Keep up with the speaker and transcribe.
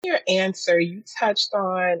your answer, you touched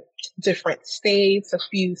on different states, a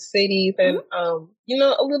few cities, and a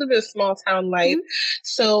little bit of small town life.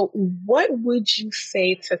 So, what would you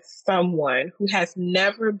say to someone who has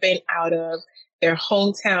never been out of their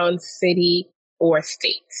hometown city or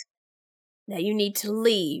state? That you need to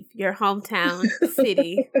leave your hometown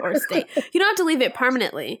city or state. You don't have to leave it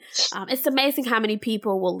permanently. It's amazing how many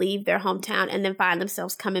people will leave their hometown and then find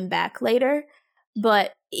themselves coming back later.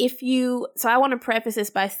 But so I want to preface this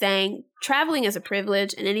by saying traveling is a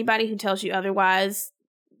privilege, and anybody who tells you otherwise,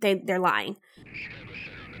 they're lying.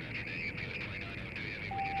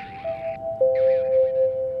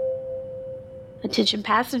 Attention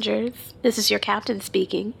passengers, this is your captain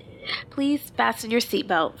speaking. Please fasten your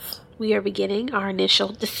seatbelts. We are beginning our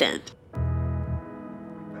initial descent.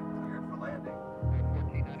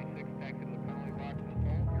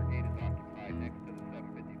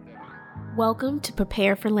 Welcome to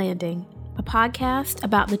Prepare for Landing, a podcast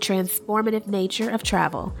about the transformative nature of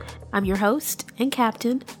travel. I'm your host and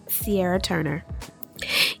captain, Sierra Turner.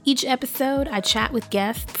 Each episode, I chat with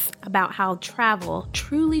guests about how travel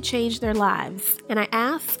truly changed their lives, and I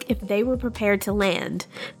ask if they were prepared to land,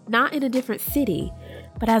 not in a different city,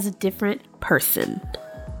 but as a different person.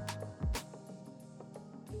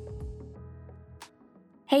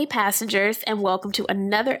 Hey passengers, and welcome to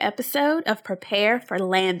another episode of Prepare for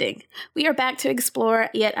Landing. We are back to explore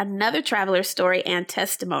yet another traveler's story and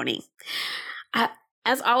testimony.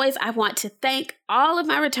 As always, I want to thank all of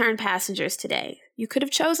my return passengers today. You could have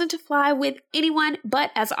chosen to fly with anyone,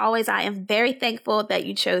 but as always, I am very thankful that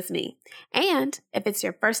you chose me. And if it's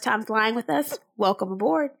your first time flying with us, welcome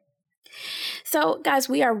aboard. So, guys,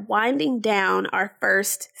 we are winding down our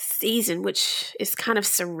first season, which is kind of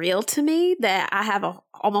surreal to me that I have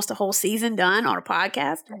almost a whole season done on a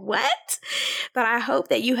podcast. What? But I hope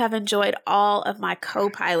that you have enjoyed all of my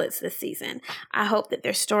co-pilots this season. I hope that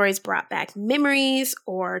their stories brought back memories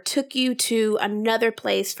or took you to another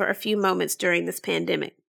place for a few moments during this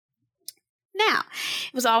pandemic. Now,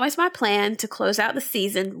 it was always my plan to close out the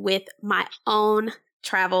season with my own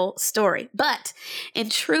travel story. But in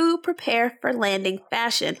true Prepare for Landing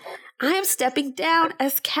fashion, I am stepping down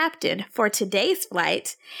as captain for today's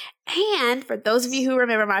flight. And for those of you who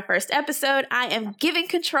remember my first episode, I am giving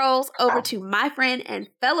controls over to my friend and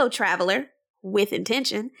fellow traveler with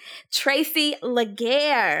intention, Tracy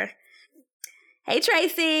Laguerre. Hey,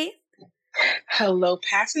 Tracy. Hello,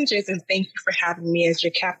 passengers, and thank you for having me as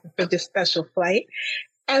your captain for this special flight.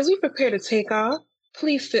 As we prepare to take off,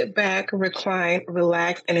 please sit back, recline,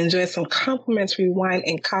 relax, and enjoy some complimentary wine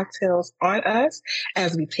and cocktails on us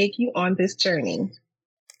as we take you on this journey.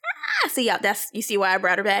 You see why I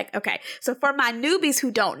brought her back? Okay, so for my newbies who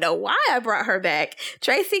don't know why I brought her back,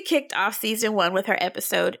 Tracy kicked off season 1 with her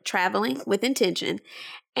episode, Traveling with Intention,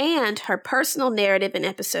 and her personal narrative in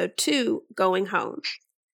episode 2, Going Home.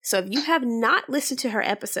 So if you have not listened to her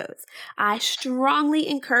episodes, I strongly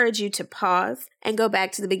encourage you to pause and go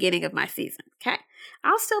back to the beginning of my season, okay?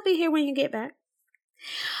 I'll still be here when you get back.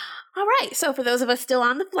 All right, so for those of us still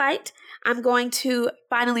on the flight, I'm going to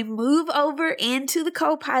finally move over into the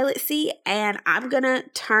co-pilot seat, and I'm going to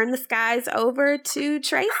turn the skies over to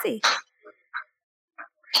Tracy.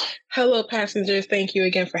 Hello, passengers. Thank you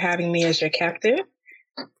again for having me as your captain.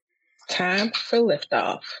 Time for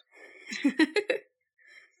liftoff.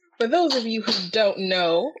 For those of you who don't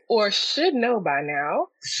know or should know by now,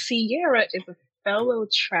 Sierra is a fellow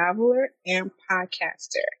traveler and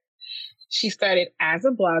podcaster. She started as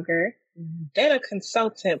a blogger, then a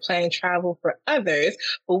consultant planning travel for others,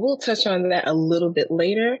 but we'll touch on that a little bit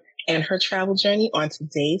later and her travel journey on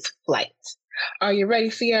today's flight. Are you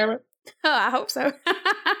ready, Sierra? Oh, I hope so.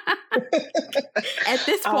 At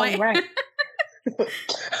this point. All right.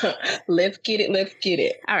 Let's get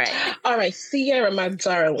it. All right. Sierra, my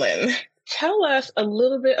darling, tell us a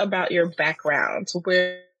little bit about your background,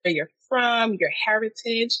 where you're from, your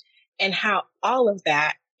heritage, and how all of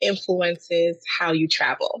that influences how you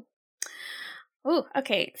travel. Oh,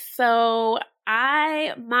 okay. So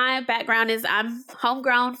my background is I'm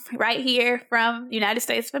homegrown right here from the United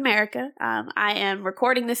States of America. I am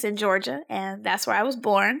recording this in Georgia, and that's where I was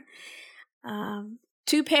born.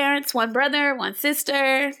 2 parents, 1 brother, 1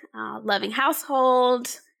 sister, loving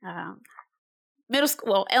household, middle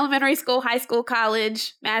school, elementary school, high school,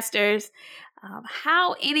 college, master's.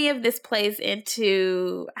 How any of this plays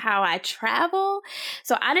into how I travel.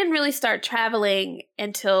 So I didn't really start traveling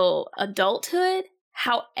until adulthood.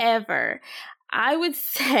 However, I would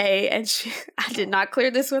say, and I did not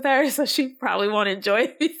clear this with her, so she probably won't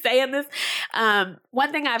enjoy me saying this.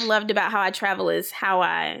 One thing I've loved about how I travel is how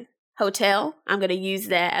I hotel. I'm going to use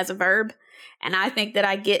that as a verb. And I think that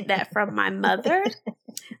I get that from my mother.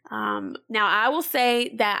 Now, I will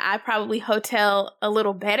say that I probably hotel a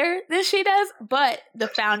little better than she does, but the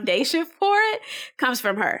foundation for it comes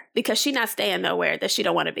from her because she's not staying nowhere that she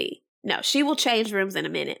don't want to be. No, she will change rooms in a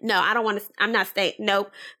minute. No, I don't want to. I'm not staying.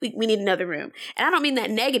 Nope. We need another room. And I don't mean that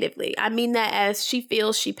negatively. I mean that as she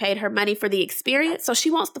feels she paid her money for the experience. So she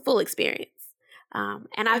wants the full experience.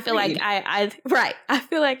 And I feel like I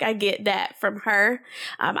feel like I get that from her.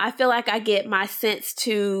 I feel like I get my sense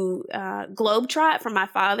to globetrot from my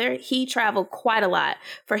father. He traveled quite a lot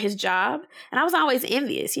for his job. And I was always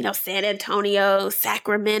envious, San Antonio,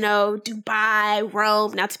 Sacramento, Dubai,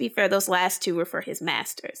 Rome. Now, to be fair, those last two were for his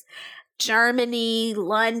master's. Germany,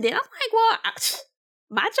 London. I'm like, well,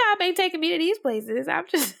 my job ain't taking me to these places. I'm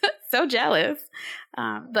just so jealous.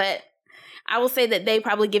 But I will say that they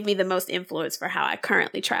probably give me the most influence for how I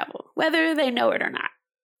currently travel, whether they know it or not.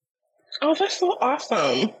 Oh, that's so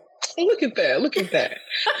awesome. Look at that.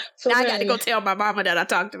 So now I got to go tell my mama that I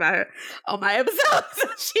talked about her on my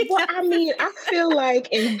episodes. I feel like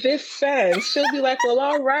in this sense, she'll be like, well,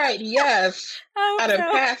 all right, yes. I'd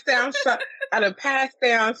have passed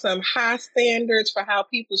down some high standards for how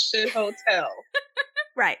people should hotel.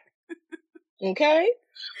 Right. Okay?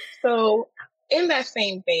 So in that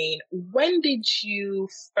same vein, when did you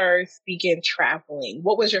first begin traveling?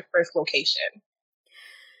 What was your first location?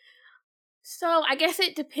 So I guess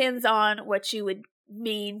it depends on what you would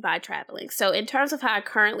mean by traveling. So in terms of how I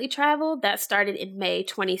currently travel, that started in May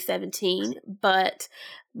 2017. But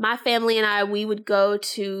my family and I, we would go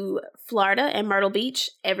to Florida and Myrtle Beach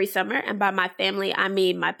every summer. And by my family, I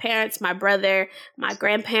mean my parents, my brother, my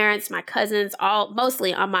grandparents, my cousins, all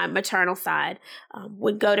mostly on my maternal side,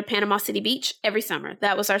 would go to Panama City Beach every summer.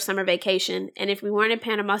 That was our summer vacation. And if we weren't in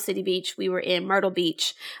Panama City Beach, we were in Myrtle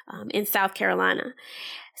Beach in South Carolina.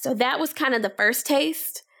 So that was kind of the first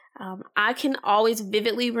taste. I can always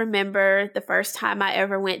vividly remember the first time I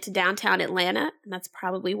ever went to downtown Atlanta. And that's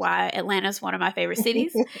probably why Atlanta is one of my favorite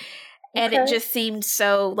cities. And it just seemed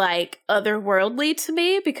so otherworldly to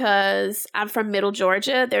me because I'm from Middle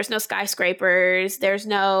Georgia. There's no skyscrapers. There's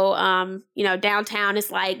no, downtown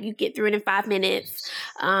is you get through it in 5 minutes.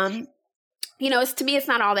 To me, it's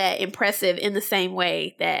not all that impressive in the same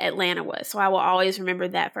way that Atlanta was. So I will always remember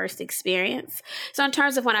that first experience. So in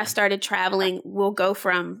terms of when I started traveling, we'll go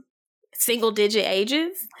from single digit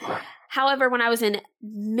ages. However, when I was in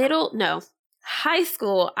high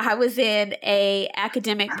school, I was in a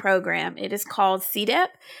academic program. It is called CDEP.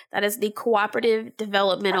 That is the Cooperative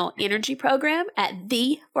Developmental Energy Program at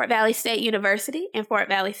the Fort Valley State University in Fort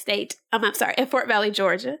Valley,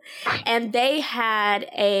 Georgia. And they had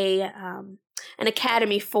an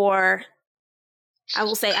academy for, I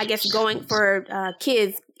will say, I guess, going for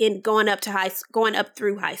kids going up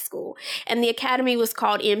through high school. And the academy was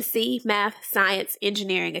called MC, Math, Science,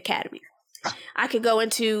 Engineering Academy. I could go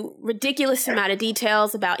into ridiculous amount of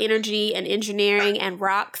details about energy and engineering and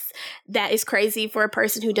rocks. That is crazy for a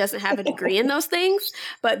person who doesn't have a degree in those things,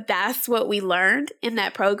 but that's what we learned in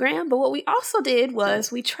that program. But what we also did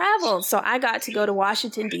was we traveled. So I got to go to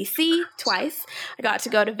Washington, D.C. twice. I got to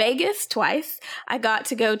go to Vegas twice. I got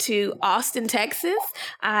to go to Austin, Texas.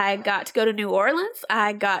 I got to go to New Orleans.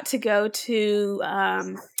 I got to go to,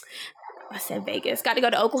 Vegas. Got to go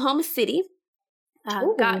to Oklahoma City.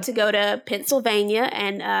 Got to go to Pennsylvania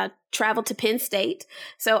and travel to Penn State.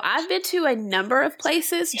 So I've been to a number of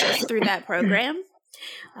places just through that program.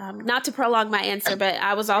 Not to prolong my answer, but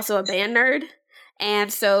I was also a band nerd.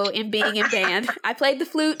 And so in being in band, I played the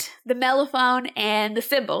flute, the mellophone, and the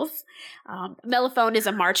cymbals. Mellophone is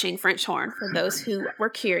a marching French horn for those who were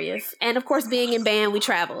curious. And of course, being in band, we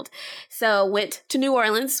traveled. So went to New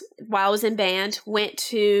Orleans while I was in band, went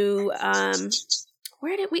to...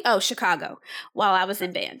 Chicago while I was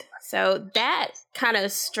in band. So that kind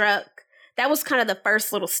of that was kind of the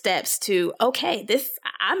first little steps to, okay,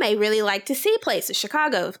 I may really like to see places.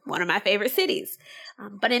 Chicago, one of my favorite cities.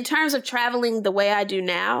 But in terms of traveling the way I do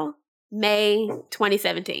now, May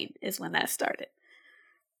 2017 is when that started.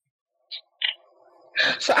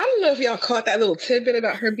 So I don't know if y'all caught that little tidbit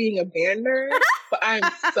about her being a band nerd, but I'm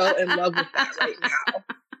so in love with that right now.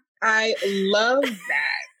 I love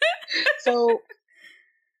that. So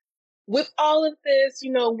with all of this,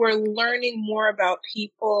 we're learning more about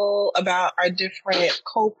people, about our different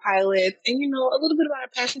co-pilots, and, a little bit about our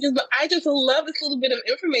passengers. But I just love this little bit of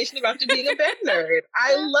information about you being a band nerd.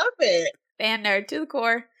 I love it. Band nerd to the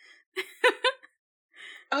core.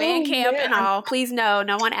 Band camp and all. Please, no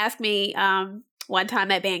one asked me one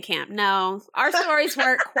time at band camp. No, our stories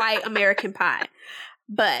weren't quite American Pie,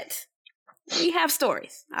 but we have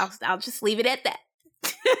stories. I'll just leave it at that.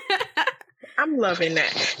 I'm loving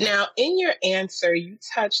that. Now, in your answer, you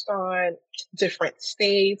touched on different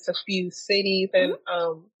states, a few cities, and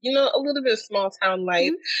a little bit of small town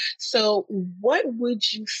life. So, what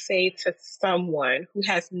would you say to someone who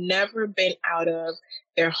has never been out of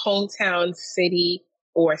their hometown city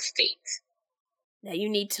or state? That you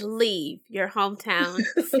need to leave your hometown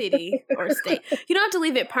city or state. You don't have to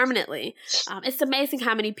leave it permanently. It's amazing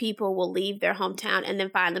how many people will leave their hometown and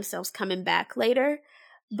then find themselves coming back later.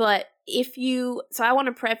 But so I want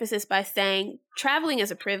to preface this by saying traveling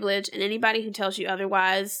is a privilege, and anybody who tells you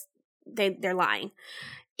otherwise, they're lying.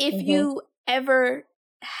 If you ever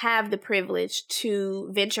have the privilege to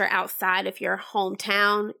venture outside of your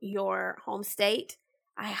hometown, your home state,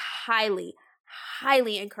 I highly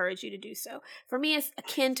encourage you to do so. For me, it's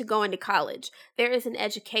akin to going to college. There is an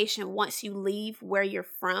education once you leave where you're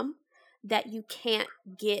from that you can't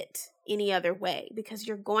get any other way, because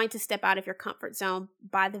you're going to step out of your comfort zone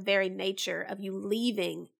by the very nature of you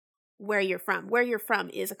leaving where you're from. Where you're from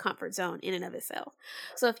is a comfort zone in and of itself.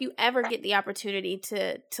 So if you ever get the opportunity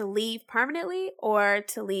to leave permanently or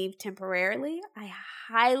to leave temporarily, I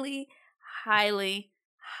highly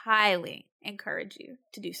encourage you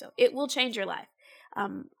to do so. It will change your life.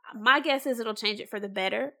 My guess is it'll change it for the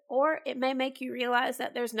better, or it may make you realize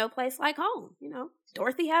that there's no place like home.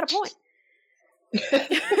 Dorothy had a point.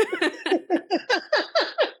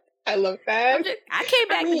 I love that. I came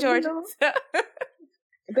back to Georgia.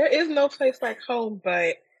 There is no place like home,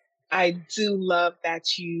 but I do love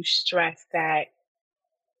that you stress that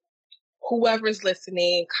whoever's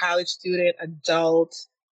listening, college student, adult,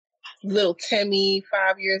 little Timmy,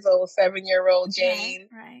 5 years old, 7-year-old Jane,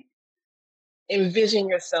 right. Envision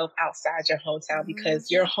yourself outside your hometown,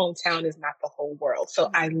 because your hometown is not the whole world.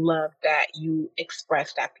 So I love that you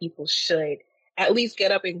express that people should at least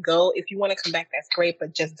get up and go. If you want to come back, that's great,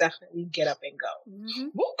 but just definitely get up and go.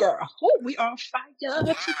 Woo, girl. Woo, we on fire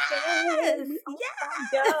today. We on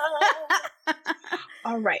fire.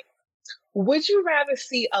 All right. Would you rather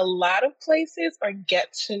see a lot of places or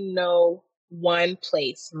get to know one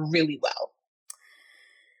place really well?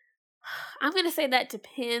 I'm going to say that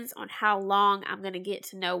depends on how long I'm going to get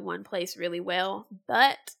to know one place really well,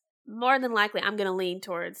 but more than likely I'm going to lean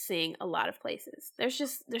towards seeing a lot of places.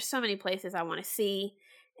 There's so many places I want to see,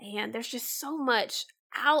 and there's just so much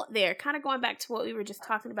out there. Kind of going back to what we were just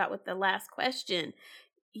talking about with the last question,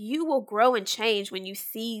 you will grow and change when you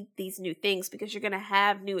see these new things, because you're going to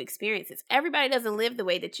have new experiences. Everybody doesn't live the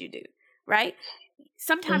way that you do, right?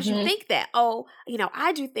 Sometimes you think that,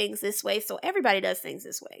 I do things this way, so everybody does things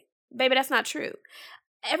this way. Baby, that's not true.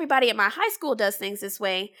 Everybody at my high school does things this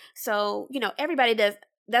way, so, everybody does.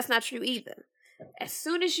 That's not true either. As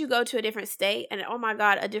soon as you go to a different state and, oh my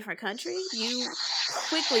God, a different country, you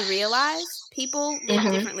quickly realize people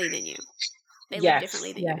live differently than you. They live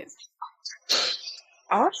differently than you do.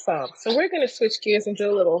 Awesome. So we're going to switch gears and do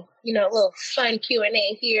a little fun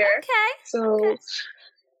Q&A here. Okay. So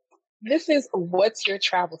this is, what's your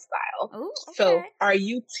travel style? Ooh, okay. So are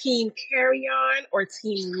you team carry-on or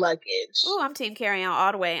team luggage? Oh, I'm team carry-on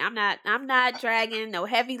all the way. I'm not dragging no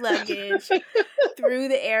heavy luggage through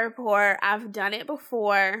the airport. I've done it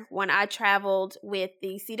before when I traveled with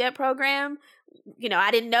the CDEP program. I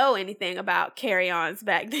didn't know anything about carry-ons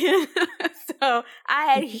back then. So I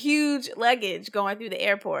had huge luggage going through the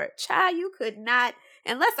airport. Child, you could not,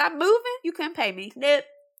 unless I'm moving, you couldn't pay me. Nope.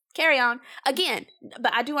 Carry on. Again,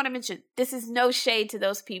 but I do want to mention, this is no shade to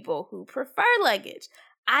those people who prefer luggage.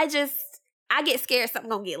 I get scared something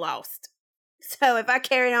gonna get lost. So if I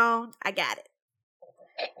carry on, I got it.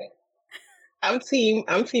 I'm team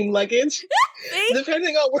luggage.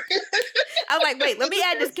 Depending on where. I was like, wait, let me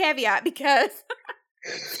add this caveat, because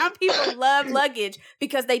some people love luggage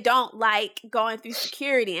because they don't like going through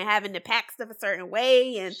security and having to pack stuff a certain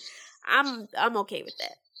way, and I'm okay with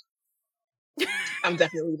that. I'm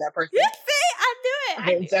definitely that person. You see, I knew it.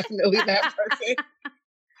 I am definitely that person.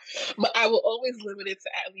 But I will always limit it to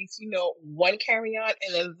at least, one carry-on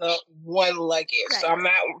and then the one luggage. Right. So I'm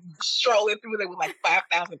not strolling through there with like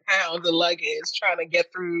 5,000 pounds of luggage trying to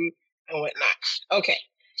get through and whatnot. Okay.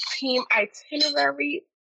 Team itinerary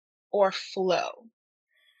or flow?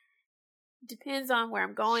 Depends on where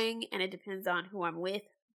I'm going, and it depends on who I'm with.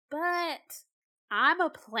 But I'm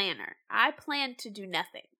a planner. I plan to do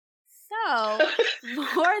nothing. So,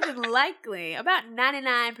 more than likely, about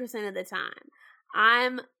 99% of the time,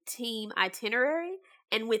 I'm team itinerary.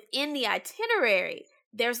 And within the itinerary,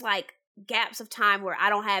 there's like gaps of time where I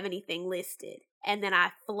don't have anything listed. And then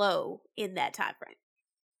I flow in that time frame.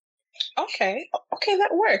 Okay, that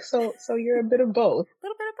works. So you're a bit of both. A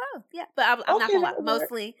little bit of both, yeah. But I'm not gonna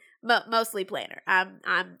lie. Mostly planner. I'm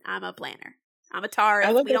a planner. I'm a I Taurus.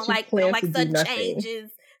 love We that don't you like plan to do sudden nothing.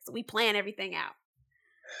 changes, so we plan everything out.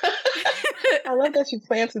 I love that you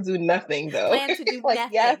plan to do nothing, though. Plan to do Like,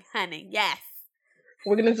 yes, nothing, honey. Yes.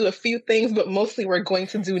 we're going to do a few things, but mostly we're going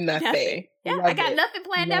to do Nothing. nothing. Yeah, I Love got it. nothing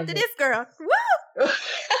planned Love after it. this, girl. Woo!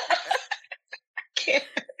 Can't.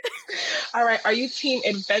 All right. Are you team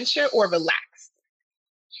adventure or relaxed?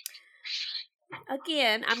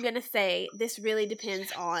 Again, I'm going to say this really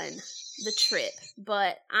depends on the trip,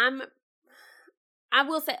 but I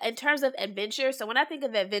will say in terms of adventure, so when I think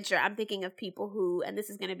of adventure, I'm thinking of people who, and this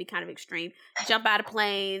is going to be kind of extreme, jump out of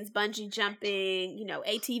planes, bungee jumping,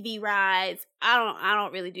 ATV rides. I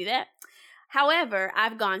don't really do that. However,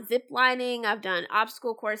 I've gone zip lining, I've done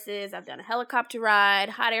obstacle courses, I've done a helicopter ride,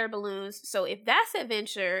 hot air balloons. So if that's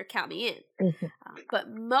adventure, count me in. Mm-hmm. But It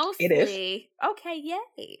is. mostly, okay,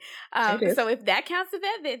 yay. It is. So if that counts as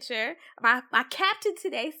adventure, my captain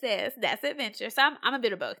today says that's adventure. So I'm a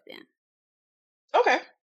bit of both then. Okay.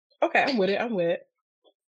 I'm with it.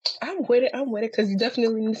 Because you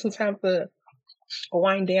definitely need some time to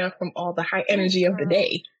wind down from all the high energy of the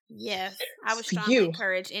day. Yes. I would strongly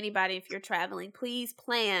encourage anybody, if you're traveling, please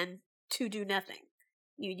plan to do nothing.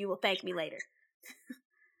 You will thank me later.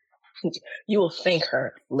 You will thank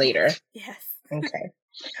her later. Yes. Okay.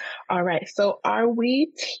 All right. So are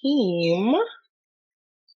we team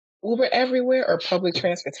Uber everywhere or public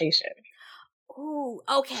transportation? Ooh,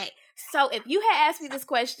 okay. So if you had asked me this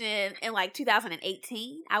question in like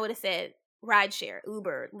 2018, I would have said rideshare,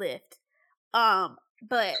 Uber, Lyft.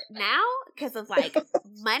 But now, because of like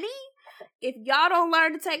money, if y'all don't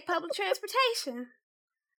learn to take public transportation,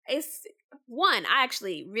 it's one, I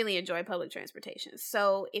actually really enjoy public transportation.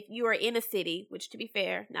 So if you are in a city, which to be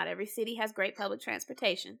fair, not every city has great public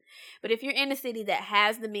transportation, but if you're in a city that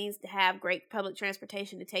has the means to have great public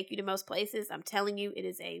transportation to take you to most places, I'm telling you, it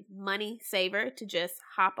is a money saver to just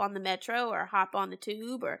hop on the metro or hop on the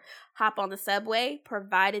tube or hop on the subway,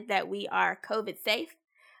 provided that we are COVID safe.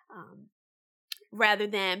 Rather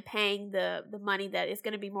than paying the money that is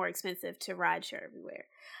going to be more expensive to rideshare everywhere.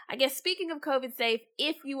 I guess speaking of COVID safe,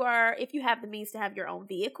 if you have the means to have your own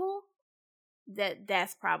vehicle,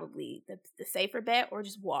 that's probably the safer bet, or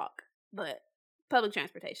just walk. But public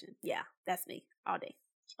transportation, yeah, that's me all day.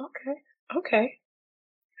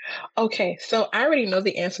 Okay, so I already know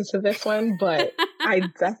the answer to this one, but I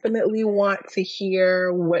definitely want to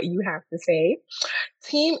hear what you have to say.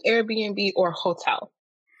 Team Airbnb or hotel?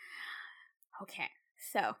 Okay,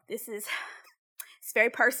 so it's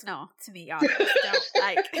very personal to me, y'all. Don't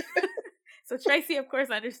like. So Tracy, of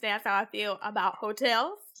course, understands how I feel about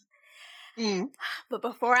hotels. But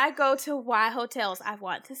before I go to why hotels, I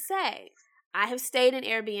want to say I have stayed in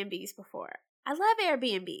Airbnbs before. I love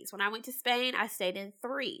Airbnbs. When I went to Spain, I stayed in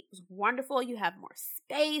 3. It was wonderful. You have more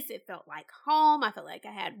space. It felt like home. I felt like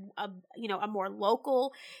I had a more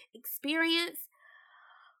local experience.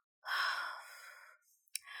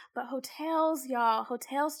 But hotels, y'all,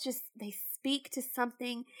 just, they speak to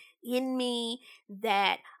something in me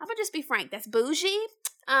that, I'm going to just be frank, that's bougie.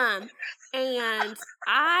 And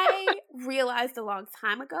I realized a long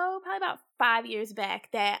time ago, probably about 5 years back,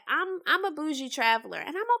 that I'm a bougie traveler,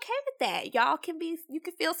 and I'm okay with that. You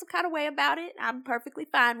can feel some kind of way about it. I'm perfectly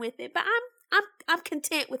fine with it, but I'm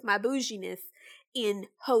content with my bouginess in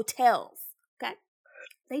hotels. Okay.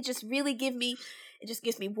 They just really it just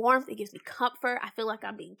gives me warmth. It gives me comfort. I feel like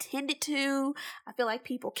I'm being tended to. I feel like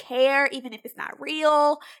people care, even if it's not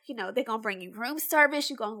real. They're going to bring you room service.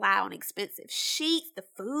 You're going to lie on expensive sheets. The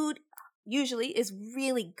food usually is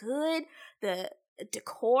really good. The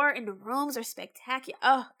decor in the rooms are spectacular.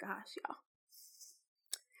 Oh, gosh, y'all.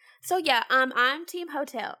 So, yeah, I'm team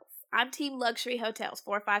hotels. I'm team luxury hotels,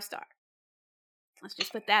 4 or 5 star. Let's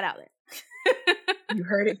just put that out there. You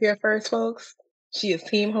heard it here first, folks. She is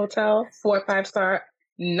team hotel, 4 or 5 star,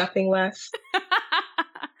 nothing less.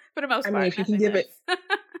 For the most part. I mean, if you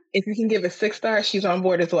can give it 6 stars, she's on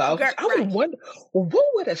board as well. Girl, I would wonder, what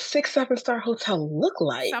would a 6, 7 star hotel look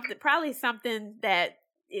like? Probably something that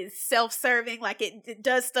is self-serving, like it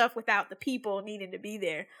does stuff without the people needing to be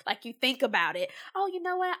there. Like, you think about it. Oh, you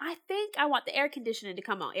know what? I think I want the air conditioning to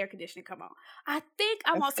come on. I think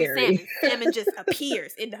I want some salmon. Salmon just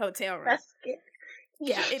appears in the hotel room. That's scary.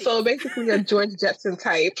 Yeah. So basically a George Jetson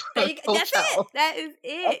type hotel. That's it. That is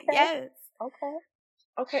it. Okay. Yes.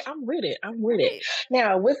 Okay, I'm with it.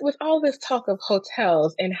 Now, with all this talk of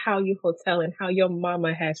hotels and how you hotel and how your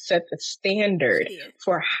mama has set the standard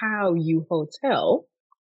for how you hotel,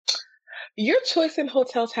 your choice in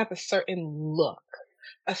hotels have a certain look,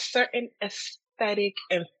 a certain aesthetic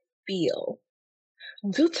and feel.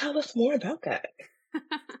 Do tell us more about that.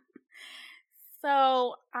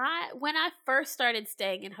 So when I first started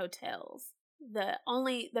staying in hotels,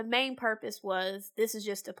 The main purpose was, this is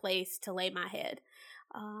just a place to lay my head.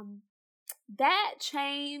 That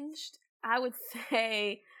changed, I would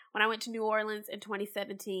say, when I went to New Orleans in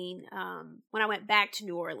 2017. When I went back to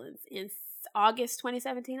New Orleans in August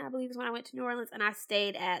 2017, I believe is when I went to New Orleans, and I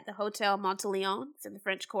stayed at the Hotel Monteleone. It's in the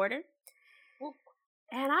French Quarter. Ooh.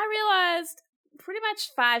 And I realized pretty much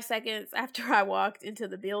 5 seconds after I walked into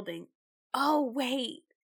the building, oh wait,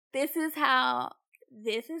 this is how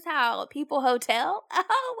people hotel?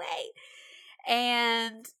 Oh wait.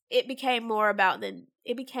 And it became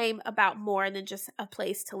about more than just a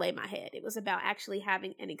place to lay my head. It was about actually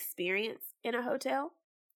having an experience in a hotel.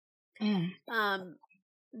 So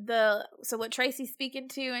what Tracy's speaking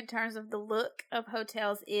to in terms of the look of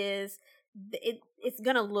hotels is it's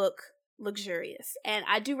gonna look luxurious. And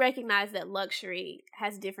I do recognize that luxury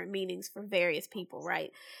has different meanings for various people,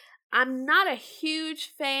 right? I'm not a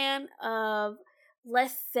huge fan of,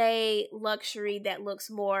 let's say, luxury that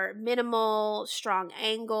looks more minimal, strong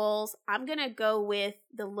angles. I'm going to go with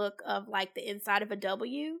the look of like the inside of a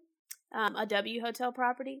W hotel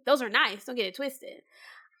property. Those are nice. Don't get it twisted.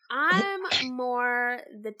 I'm more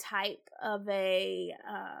the type of a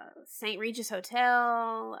St. Regis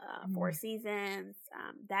Hotel, Four Seasons,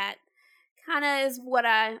 that kind of is what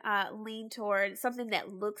I lean toward. Something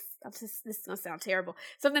that looks, this is going to sound terrible,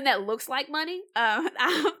 something that looks like money,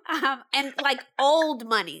 and like old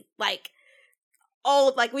money, like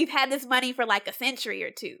we've had this money for like a century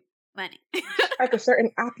or two money. Like a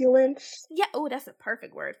certain opulence. Yeah. Oh, that's a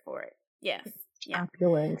perfect word for it. Yes. Yeah.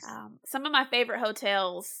 Opulence. Some of my favorite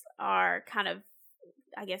hotels are kind of,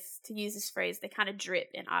 I guess to use this phrase, they kind of drip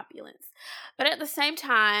in opulence. But at the same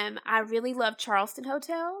time, I really love Charleston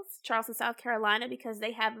hotels, Charleston, South Carolina, because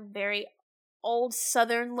they have a very old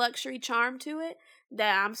Southern luxury charm to it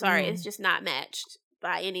that, I'm sorry, it's just not matched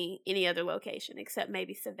by any other location except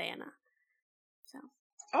maybe Savannah. So.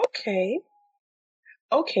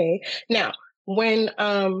 Okay. Now, when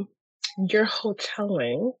you're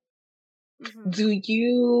hoteling, do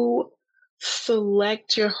you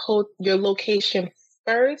select your location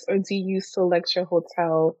first, or do you select your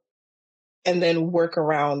hotel and then work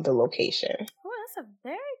around the location? Oh, that's a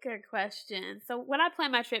very good question. So when I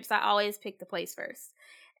plan my trips, I always pick the place first.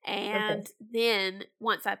 And then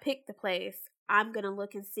once I pick the place, I'm going to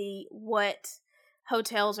look and see what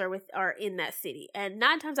hotels are in that city. And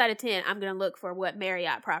 9 times out of 10, I'm going to look for what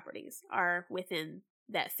Marriott properties are within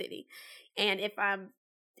that city. And if I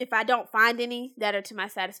don't find any that are to my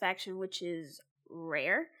satisfaction, which is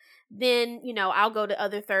rare, then, I'll go to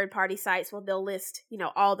other third-party sites where they'll list,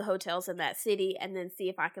 all the hotels in that city, and then see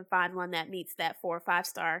if I can find one that meets that 4 or 5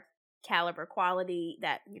 star caliber quality,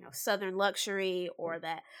 that, Southern luxury or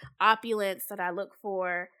that opulence that I look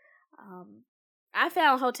for. I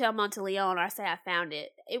found Hotel Monteleone, or I say I found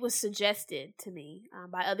it. It was suggested to me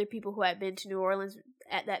by other people who had been to New Orleans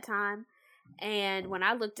at that time. And when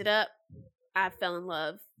I looked it up, I fell in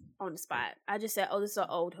love on the spot. I just said, oh, this is an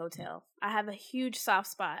old hotel. I have a huge soft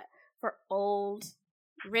spot for old,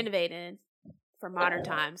 renovated, for modern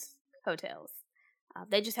times hotels.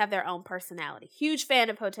 They just have their own personality. Huge fan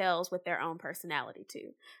of hotels with their own personality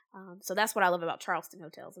too. So that's what I love about Charleston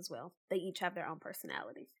hotels as well. They each have their own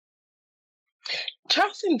personality.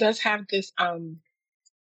 Charleston does have this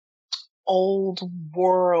old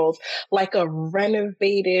world, like a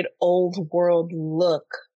renovated old world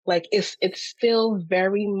look. Like it's still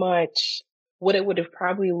very much what it would have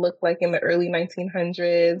probably looked like in the early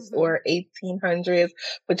 1900s or 1800s,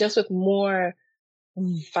 but just with more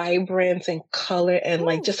vibrance and color and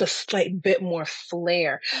like just a slight bit more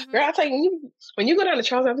flair. Girl, I tell you, when you go down to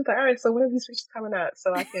Charleston, I'm just like, all right, so when are these pictures coming up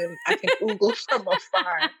so I can Google from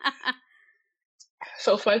afar.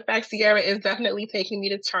 So fun fact, Sierra is definitely taking me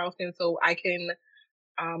to Charleston so I can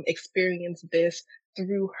experience this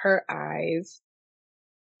through her eyes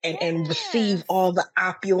and receive all the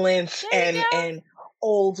opulence and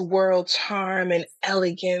old world charm and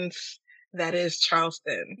elegance that is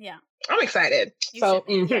Charleston. Yeah. I'm excited. Yeah,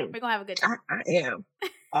 we're going to have a good time. I am.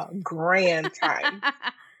 A grand time.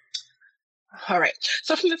 All right.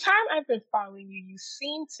 So from the time I've been following you, you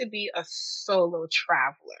seem to be a solo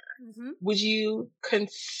traveler. Would you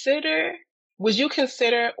consider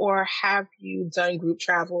or have you done group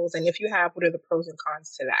travels? And if you have, what are the pros and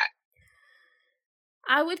cons to that?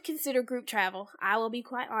 I would consider group travel. I will be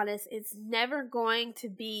quite honest. It's never going to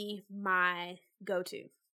be my go-to.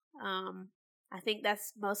 I think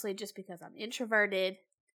that's mostly just because I'm introverted.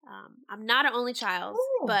 I'm not an only child,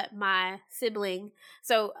 but my sibling.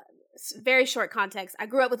 So, very short context. I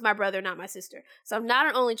grew up with my brother, not my sister. So I'm not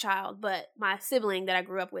an only child, but my sibling that I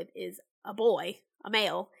grew up with is a boy, a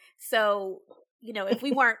male. So if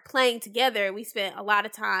we weren't playing together, we spent a lot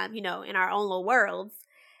of time, in our own little worlds.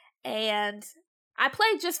 And I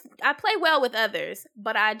play well with others,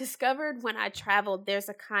 but I discovered when I traveled, there's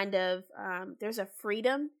a kind of, there's a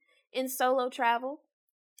freedom in solo travel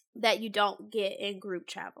that you don't get in group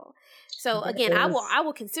travel. So again, I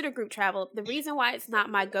will consider group travel. The reason why it's not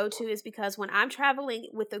my go-to is because when I'm traveling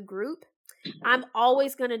with a group, I'm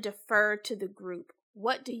always going to defer to the group.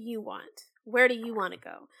 What do you want? Where do you want to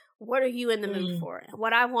go? What are you in the mood for? And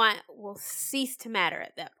what I want will cease to matter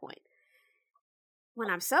at that point. When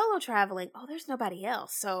I'm solo traveling, there's nobody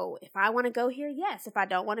else. So if I want to go here, yes. If I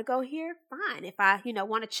don't want to go here, fine. If I,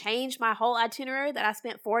 want to change my whole itinerary that I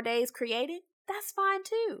spent 4 days creating, that's fine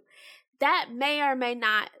too. That may or may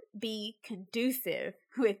not be conducive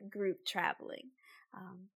with group traveling.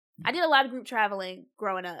 I did a lot of group traveling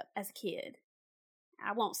growing up as a kid.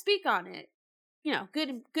 I won't speak on it. Good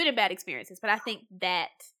and bad experiences, but I think that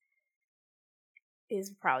is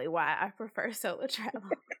probably why I prefer solo travel.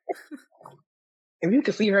 If you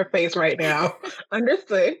can see her face right now,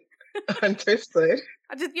 understood. I just,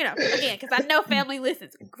 again, because I know family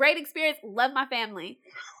listens. Great experience. Love my family.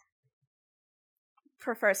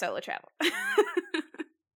 Prefer solo travel.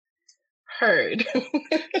 Heard.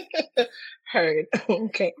 Heard.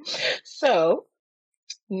 Okay. So,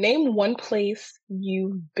 name one place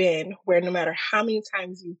you've been where no matter how many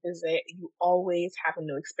times you visit, you always have a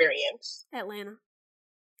new experience. Atlanta,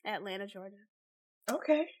 Georgia.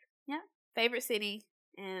 Okay. Yeah. Favorite city,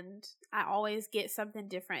 and I always get something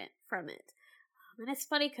different from it. And it's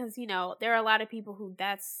funny because, there are a lot of people who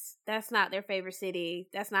that's not their favorite city.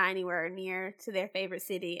 That's not anywhere near to their favorite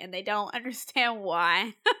city, and they don't understand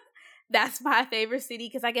why that's my favorite city.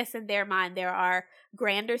 Because I guess in their mind, there are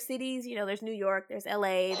grander cities. There's New York, there's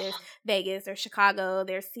LA, there's Vegas, there's Chicago,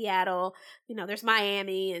 there's Seattle, there's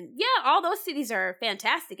Miami. And yeah, all those cities are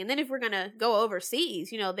fantastic. And then if we're going to go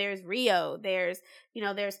overseas, there's Rio, there's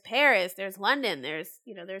Paris, there's London, there's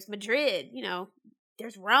Madrid,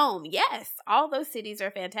 there's Rome. Yes, all those cities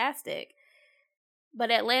are fantastic.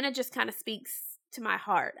 But Atlanta just kind of speaks to my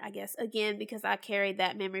heart, I guess, again, because I carried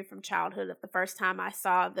that memory from childhood of the first time I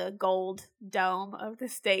saw the gold dome of the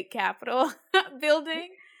state capitol building.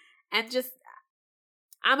 And just,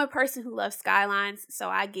 I'm a person who loves skylines, so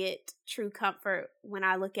I get true comfort when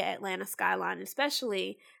I look at Atlanta skyline,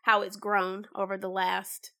 especially how it's grown over the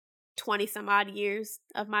last 20 some odd years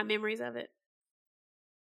of my memories of it.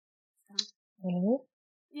 Mm-hmm.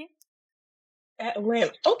 Yeah.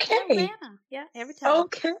 Atlanta. Okay. Atlanta. Yeah, every time.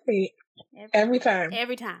 Okay. Every time.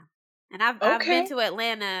 Every time. And I've been to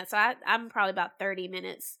Atlanta, so I'm probably about 30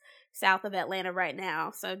 minutes south of Atlanta right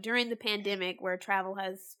now. So during the pandemic, where travel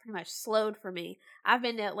has pretty much slowed for me, I've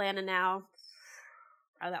been to Atlanta now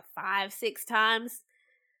probably about 5-6 times.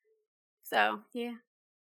 So, yeah.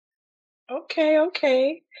 Okay.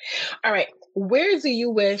 All right. Where do you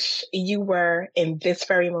wish you were in this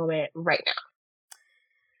very moment right now?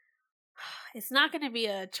 It's not going to be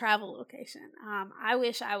a travel location. I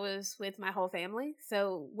wish I was with my whole family.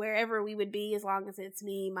 So wherever we would be, as long as it's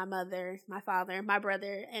me, my mother, my father, my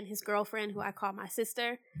brother, and his girlfriend, who I call my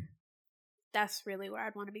sister, that's really where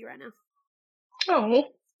I'd want to be right now. Oh.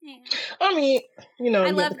 Yeah. I mean, I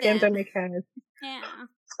love the pandemic has. Yeah.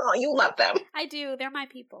 Oh, you love them. I do. They're my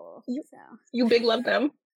people. You big love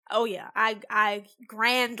them. Oh yeah, I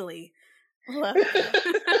grandly love them.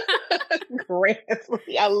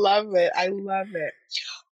 Grandly. I love it.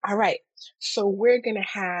 All right. So we're going to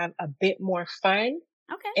have a bit more fun.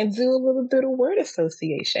 Okay. And do a little bit of word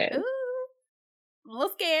association. Ooh. I'm a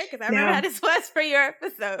little scared because I remember how this was for your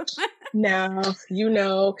episode. Now,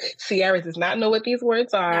 Sierra does not know what these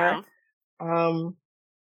words are. No.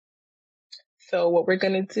 So what we're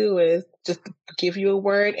going to do is just give you a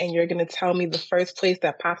word and you're going to tell me the first place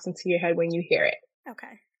that pops into your head when you hear it.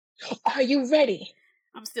 Okay. Are you ready?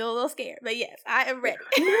 I'm still a little scared, but yes, I am ready.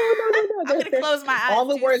 No. I'm going to close my eyes. All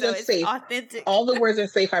the words are safe. Authentic. All the words are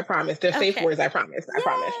safe, I promise. They're safe words, I promise. I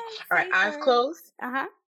promise. All right, eyes closed. Uh-huh.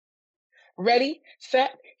 Ready,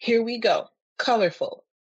 set, here we go. Colorful.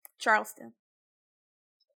 Charleston.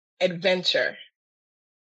 Adventure.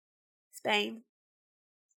 Spain.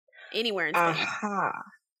 Anywhere in Spain. Aha.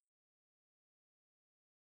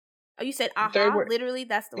 Oh, you said aha? Literally,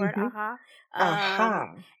 that's the word, aha?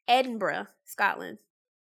 Aha. Edinburgh, Scotland.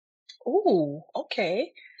 Ooh,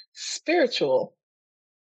 okay. Spiritual.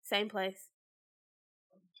 Same place.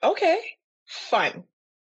 Okay. Fun.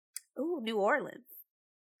 Ooh, New Orleans.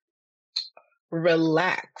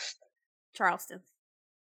 Relaxed. Charleston.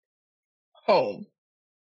 Home.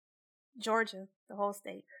 Georgia, the whole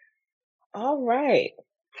state. All right.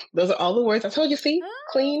 Those are all the words. I told you, see?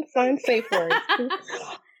 Clean, fun, safe words.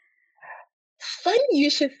 Funny you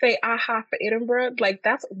should say aha for Edinburgh. Like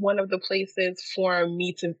that's one of the places for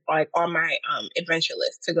me to like on my adventure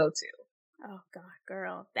list to go to. Oh God,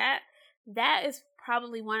 girl, that is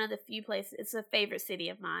probably one of the few places. It's a favorite city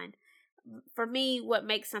of mine. For me, what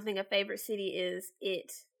makes something a favorite city is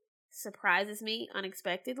it surprises me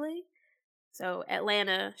unexpectedly. So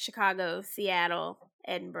Atlanta, Chicago, Seattle,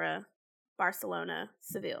 Edinburgh, Barcelona,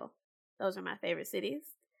 Seville. Those are my favorite cities.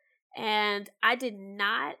 And I did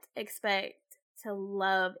not expect to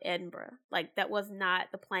love Edinburgh. Like, that was not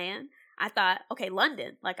the plan. I thought, okay,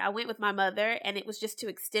 London. Like, I went with my mother, and it was just to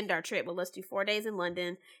extend our trip. Well, let's do 4 days in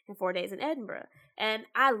London and 4 days in Edinburgh. And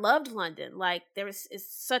I loved London. Like, there was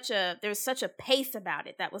such a pace about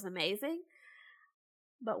it that was amazing.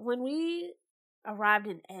 But when we arrived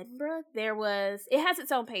in Edinburgh, it has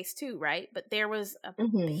its own pace too, right? But there was a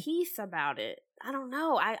piece about it. I don't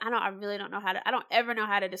know. I really don't know I don't ever know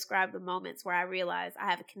how to describe the moments where I realize I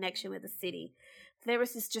have a connection with the city. There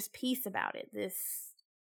was this just peace about it, this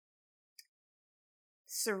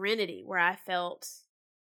serenity where I felt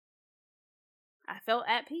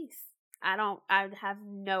at peace. I have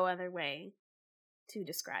no other way to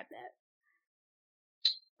describe that.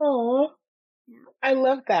 Oh, yeah. I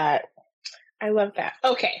love that.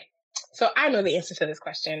 Okay. So I know the answer to this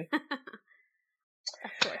question.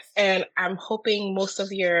 Of course. And I'm hoping most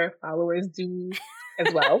of your followers do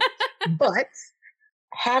as well. But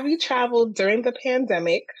have you traveled during the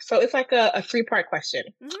pandemic? So it's like a 3-part question.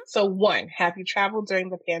 Mm-hmm. So 1, have you traveled during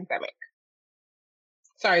the pandemic?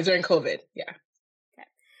 Sorry, during COVID. Yeah. Okay.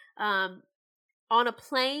 On a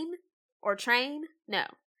plane or train? No.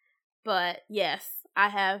 But yes, I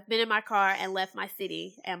have been in my car and left my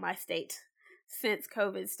city and my state since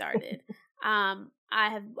COVID started.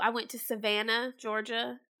 I went to Savannah,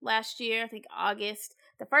 Georgia last year, I think August.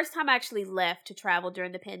 The first time I actually left to travel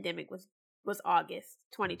during the pandemic was August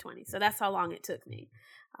 2020. So that's how long it took me.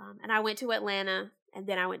 And I went to Atlanta and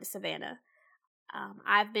then I went to Savannah.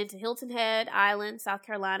 I've been to Hilton Head Island, South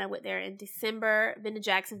Carolina. Went there in December. Been to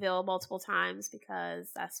Jacksonville multiple times because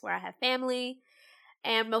that's where I have family.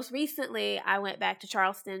 And most recently, I went back to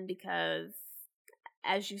Charleston because,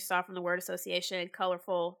 as you saw from the word association,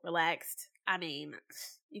 colorful, relaxed. I mean,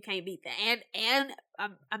 you can't beat that. And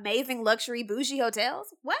amazing luxury bougie hotels.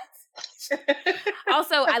 What?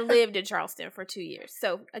 Also, I lived in Charleston for 2 years.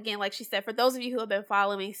 So again, like she said, for those of you who have been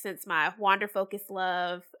following me since my Wander Focus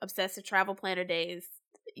Love Obsessive Travel Planner days,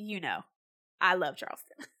 you know, I love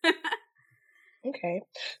Charleston. Okay.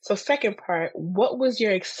 So second part, what was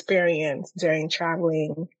your experience during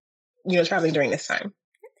traveling during this time?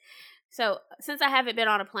 So since I haven't been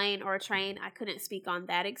on a plane or a train, I couldn't speak on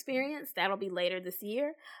that experience. That'll be later this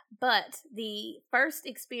year. But the first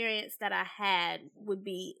experience that I had would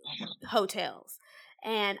be hotels.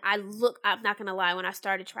 And I'm not going to lie, when I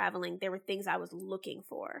started traveling, there were things I was looking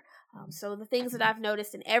for. So the things that I've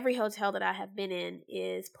noticed in every hotel that I have been in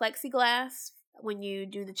is plexiglass when you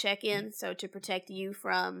do the check-in, so to protect you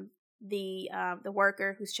from the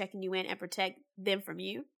worker who's checking you in and protect them from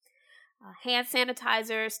you. Hand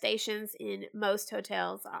sanitizer stations in most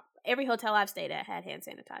hotels. Every hotel I've stayed at had hand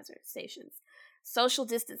sanitizer stations. Social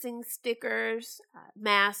distancing stickers,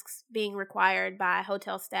 masks being required by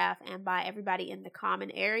hotel staff and by everybody in the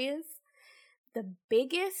common areas. The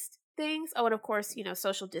biggest things, and of course,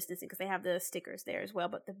 social distancing because they have the stickers there as well.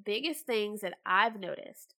 But the biggest things that I've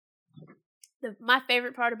noticed, my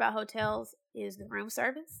favorite part about hotels is the room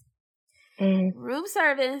service. Room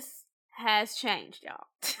service has changed, y'all.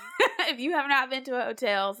 If you have not been to a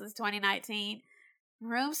hotel since 2019,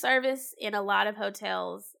 room service in a lot of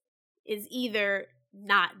hotels is either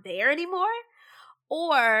not there anymore,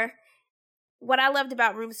 or what I loved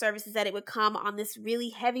about room service is that it would come on this really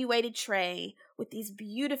heavy-weighted tray with these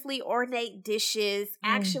beautifully ornate dishes,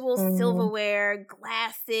 actual silverware,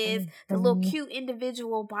 glasses, the little cute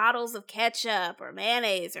individual bottles of ketchup or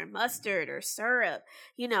mayonnaise or mustard or syrup.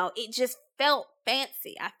 It just felt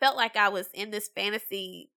fancy. I felt like I was in this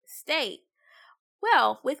fantasy state.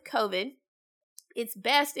 Well, with COVID, it's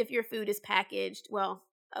best if your food is packaged, well,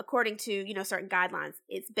 according to, certain guidelines,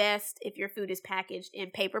 it's best if your food is packaged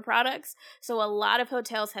in paper products. So a lot of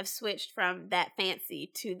hotels have switched from that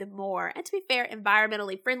fancy to the more, and to be fair,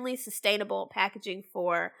 environmentally friendly, sustainable packaging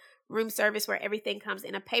for room service, where everything comes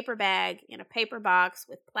in a paper bag, in a paper box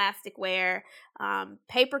with plasticware,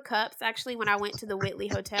 paper cups. Actually, when I went to the Whitley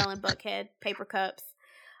Hotel in Buckhead, paper cups.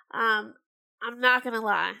 I'm not going to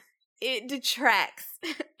lie. It detracts,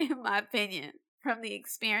 in my opinion, from the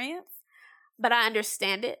experience. But I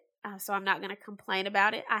understand it, so I'm not going to complain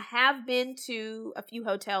about it. I have been to a few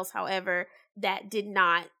hotels, however, that did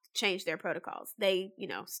not change their protocols. They,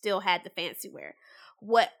 still had the fancy wear.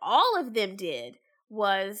 What all of them did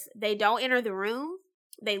was they don't enter the room.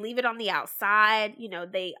 They leave it on the outside. You know,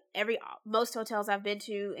 most hotels I've been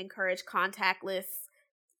to encourage contactless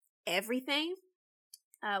everything.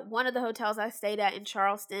 One of the hotels I stayed at in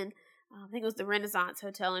Charleston, I think it was the Renaissance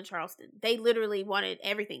Hotel in Charleston, they literally wanted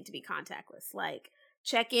everything to be contactless. Like,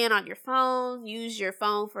 check in on your phone, use your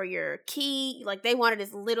phone for your key. Like, they wanted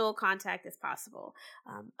as little contact as possible.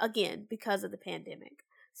 Again, because of the pandemic.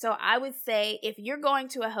 So I would say if you're going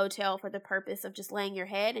to a hotel for the purpose of just laying your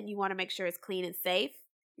head and you want to make sure it's clean and safe,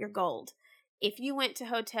 you're gold. If you went to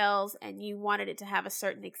hotels and you wanted it to have a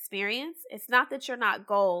certain experience, it's not that you're not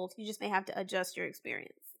gold. You just may have to adjust your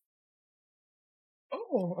experience.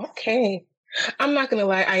 Oh, okay. I'm not gonna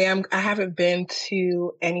lie, I haven't been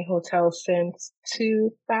to any hotel since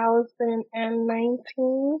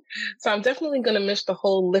 2019. So I'm definitely gonna miss the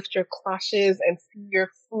whole lift your cloches and see your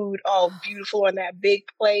food all beautiful on that big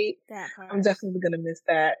plate. That part. I'm definitely gonna miss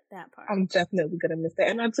that. That part. I'm definitely gonna miss that.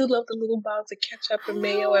 And I do love the little bottles of ketchup and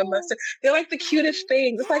mayo and mustard. They're like the cutest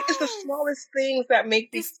things. It's like it's the smallest things that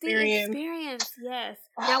make the experience. The experience, yes.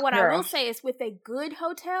 Oh, now, what girl. I will say is with a good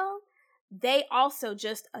hotel, they also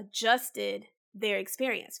just adjusted their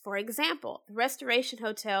experience. For example, the Restoration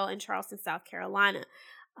Hotel in Charleston, South Carolina.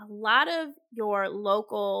 A lot of your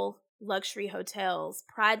local luxury hotels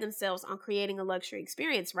pride themselves on creating a luxury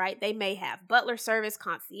experience, right? They may have butler service,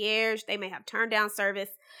 concierge, they may have turn down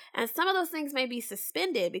service, and some of those things may be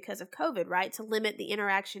suspended because of COVID, right? To limit the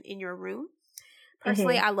interaction in your room.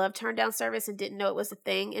 Personally, I love turn down service and didn't know it was a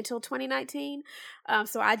thing until 2019.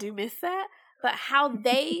 So I do miss that. But how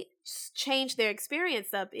they change their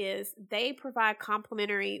experience up is they provide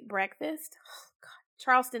complimentary breakfast. Oh, God.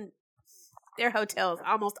 Charleston, their hotels,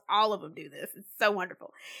 almost all of them do this. It's so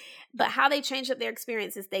wonderful. But how they changed up their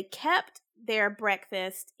experience is they kept their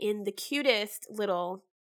breakfast in the cutest little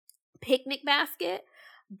picnic basket.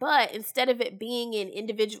 But instead of it being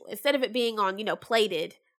on,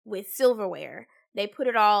 plated with silverware, they put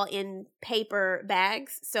it all in paper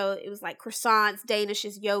bags. So it was like croissants,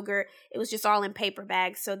 Danishes, yogurt. It was just all in paper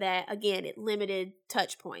bags so that, again, it limited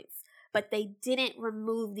touch points. But they didn't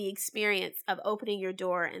remove the experience of opening your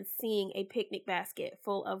door and seeing a picnic basket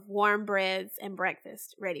full of warm breads and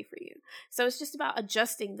breakfast ready for you. So it's just about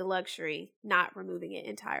adjusting the luxury, not removing it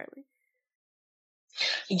entirely.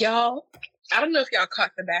 Y'all, I don't know if y'all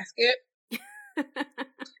caught the basket.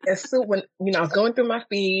 As soon when I was going through my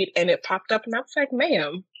feed and it popped up and I was like,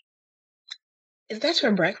 ma'am, is that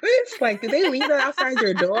your breakfast? Like, did they leave that outside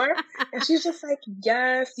your door? And she's just like,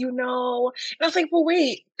 yes, And I was like, well,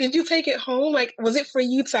 wait, did you take it home? Like, was it for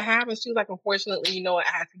you to have? And she was like, unfortunately, I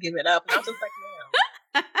had to give it up. And I was just like,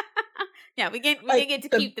 ma'am. Yeah, we didn't get to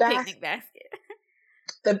keep the picnic basket.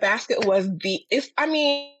 The basket was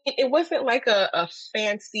it wasn't like a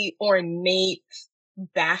fancy ornate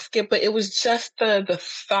basket, but it was just the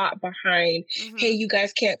thought behind, hey, you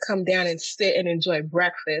guys can't come down and sit and enjoy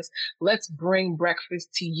breakfast. Let's bring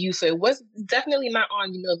breakfast to you. So it was definitely not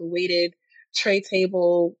on, the weighted tray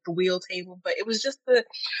table, the wheel table, but it was just I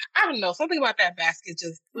don't know, something about that basket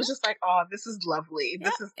was just like, oh, this is lovely.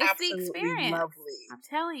 This is absolutely lovely. I'm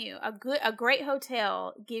telling you, a great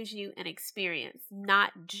hotel gives you an experience,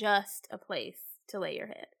 not just a place to lay your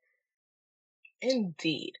head.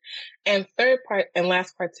 Indeed. And third part and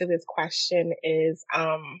last part to this question is,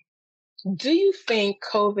 do you think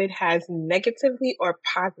COVID has negatively or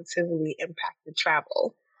positively impacted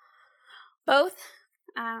travel? Both.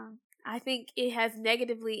 I think it has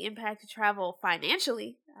negatively impacted travel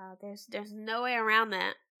financially. There's no way around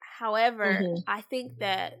that. However, I think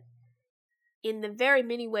that in the very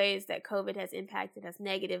many ways that COVID has impacted us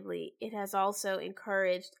negatively, it has also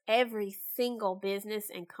encouraged every single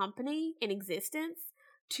business and company in existence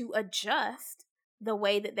to adjust the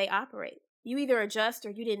way that they operate. You either adjust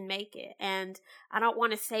or you didn't make it. And I don't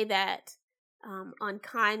want to say that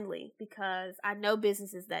unkindly, because I know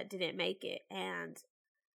businesses that didn't make it and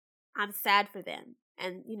I'm sad for them.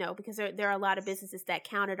 And, because there are a lot of businesses that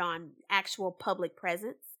counted on actual public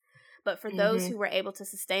presence. But for those who were able to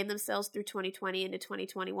sustain themselves through 2020 into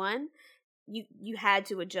 2021, you had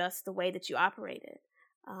to adjust the way that you operated.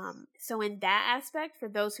 So in that aspect, for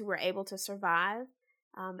those who were able to survive,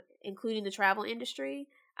 including the travel industry,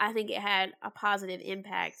 I think it had a positive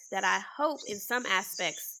impact that I hope in some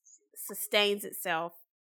aspects sustains itself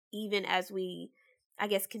even as we, I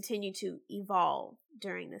guess, continue to evolve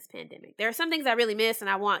during this pandemic. There are some things I really miss and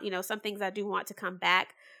I want, some things I do want to come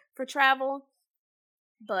back for travel.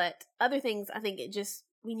 But other things, I think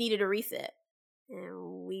we needed a reset.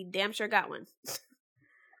 And we damn sure got one.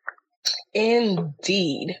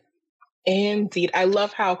 Indeed. I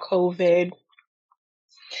love how COVID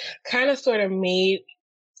kind of sort of made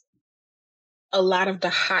a lot of the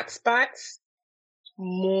hot spots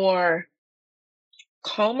more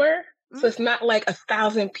calmer. So it's not like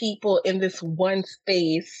 1,000 people in this one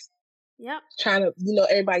space Yep. trying to,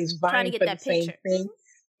 everybody's vying for the same thing.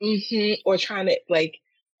 Or trying to, like,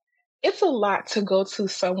 it's a lot to go to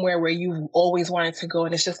somewhere where you always wanted to go,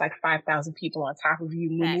 and it's just like 5,000 people on top of you,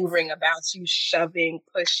 maneuvering about you, shoving,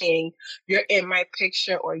 pushing. You're in my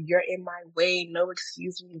picture, or you're in my way. No,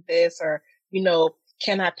 excuse me, this, or,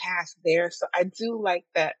 can I pass there? So I do like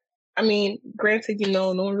that. I mean, granted,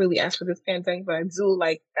 no one really asked for this pandemic, but I do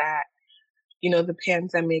like that, the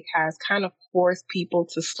pandemic has kind of forced people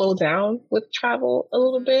to slow down with travel a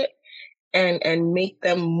little bit and make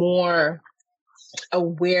them more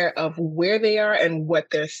aware of where they are and what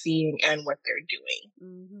they're seeing and what they're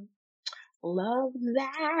doing. Love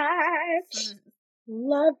that.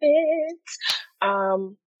 Love it.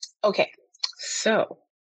 Okay, so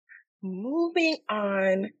moving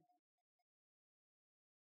on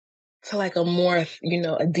to like a more,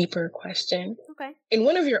 a deeper question. Okay. In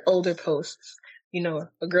one of your older posts,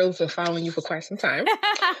 a girl's been following you for quite some time.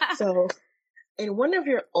 So in one of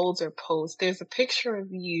your older posts, there's a picture of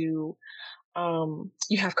you.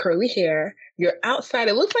 You have curly hair. You're outside.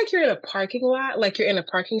 It looks like you're in a parking lot, like you're in a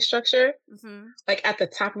parking structure, like at the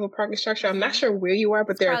top of a parking structure. I'm not sure where you are,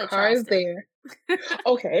 but there are cars there.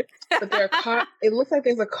 Okay. But there are it looks like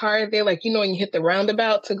there's a car there, like, when you hit the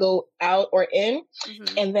roundabout to go out or in.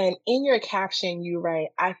 And then in your caption, you write,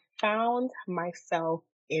 "I found myself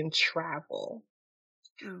in travel."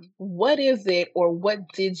 What is it, or what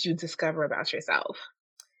did you discover about yourself?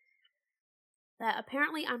 That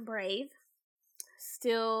apparently I'm brave.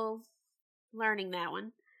 Still learning that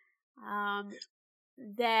one.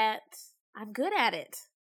 That I'm good at it.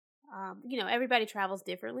 Everybody travels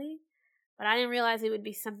differently, but I didn't realize it would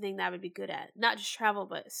be something that I would be good at. Not just travel,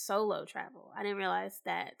 but solo travel. I didn't realize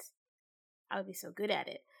that I would be so good at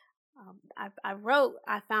it. I wrote,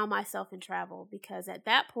 I found myself in travel because at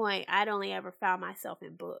that point, I'd only ever found myself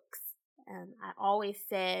in books. And I always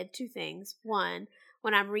said two things. One,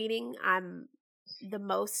 when I'm reading, I'm the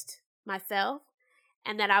most myself.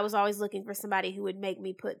 And that I was always looking for somebody who would make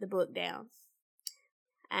me put the book down.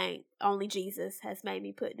 And only Jesus has made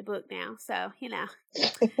me put the book down. So,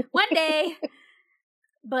 one day.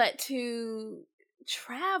 But to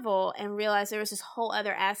travel and realize there was this whole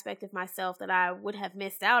other aspect of myself that I would have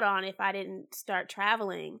missed out on if I didn't start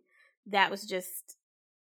traveling. That was just,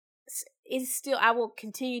 it's still, I will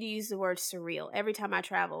continue to use the word surreal. Every time I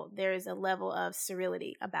travel, there is a level of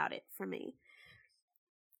surreality about it for me.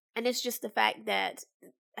 And it's just the fact that,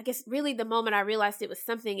 I guess really the moment I realized it was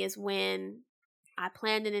something is when I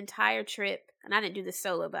planned an entire trip, and I didn't do this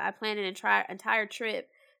solo, but I planned an entire trip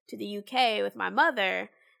to the UK with my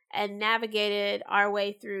mother and navigated our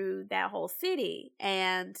way through that whole city.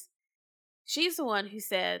 And she's the one who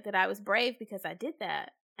said that I was brave because I did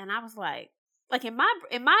that. And I was like in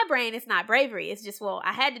my brain, it's not bravery. It's just, well,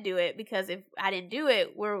 I had to do it because if I didn't do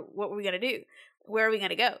it, what were we going to do? Where are we going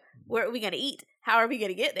to go? Where are we going to eat? How are we going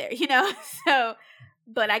to get there? So,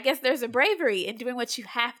 but I guess there's a bravery in doing what you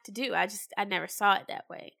have to do. I never saw it that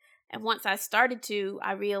way. And once I started to,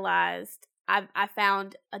 I realized I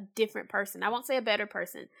found a different person. I won't say a better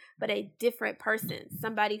person, but a different person.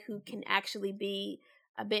 Somebody who can actually be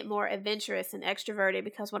a bit more adventurous and extroverted,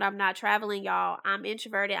 because when I'm not traveling, y'all, I'm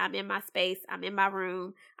introverted. I'm in my space. I'm in my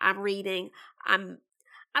room. I'm reading. I don't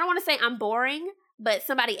want to say I'm boring, but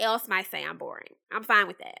somebody else might say I'm boring. I'm fine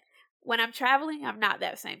with that. When I'm traveling, I'm not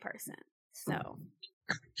that same person. So,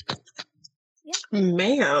 yeah.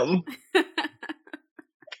 Ma'am.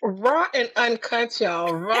 Raw and uncut,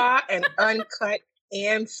 y'all. Raw and uncut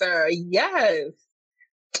answer. Yes.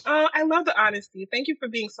 I love the honesty. Thank you for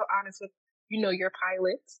being so honest with, your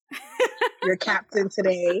pilot, your captain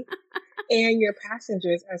today, and your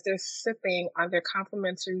passengers as they're sipping on their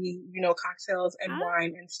complimentary, cocktails and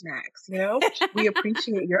wine and snacks. We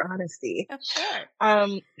appreciate your honesty. Of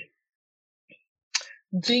course.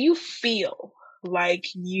 Do you feel like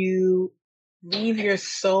you leave your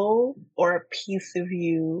soul or a piece of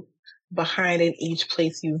you behind in each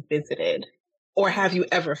place you've visited? Or have you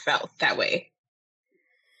ever felt that way?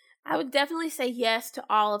 I would definitely say yes to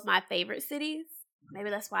all of my favorite cities. Maybe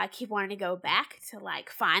that's why I keep wanting to go back to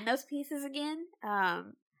find those pieces again.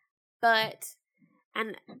 But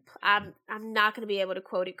I'm not going to be able to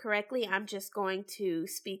quote it correctly. I'm just going to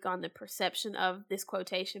speak on the perception of this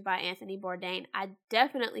quotation by Anthony Bourdain. I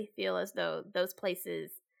definitely feel as though those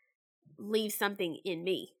places leave something in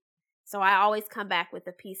me. So I always come back with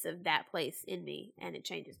a piece of that place in me, and it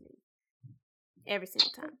changes me every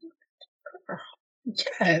single time.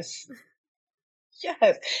 Yes.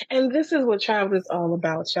 Yes. And this is what travel is all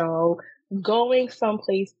about, y'all. Going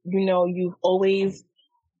someplace, you've always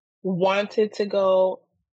wanted to go,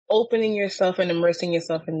 opening yourself and immersing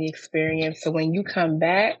yourself in the experience. So when you come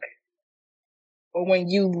back or when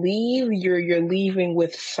you leave, you're leaving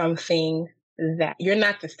with something that you're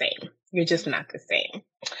not the same. You're just not the same.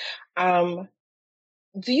 Um,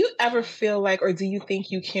 do you ever feel like, or do you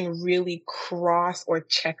think you can really cross or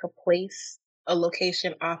check a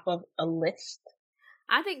location off of a list?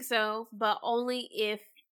 I think so, but only if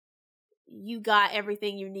you got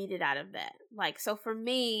everything you needed out of that. Like, so for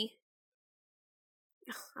me,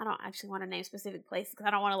 I don't actually want to name specific places because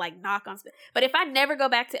I don't want to like knock on. But if I never go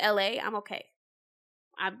back to LA, I'm okay.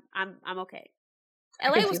 I'm okay. I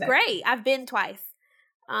can LA see was that. great. I've been twice.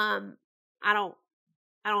 Um, I don't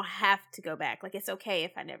have to go back. Like, it's okay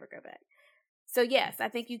if I never go back. So yes, I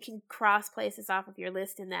think you can cross places off of your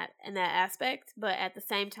list in that aspect. But at the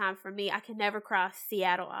same time, for me, I can never cross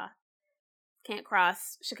Seattle off. Can't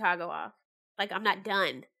cross Chicago off. Like, I'm not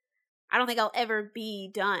done. I don't think I'll ever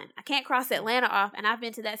be done. I can't cross Atlanta off, and I've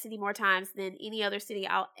been to that city more times than any other city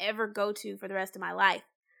I'll ever go to for the rest of my life.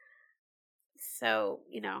 So,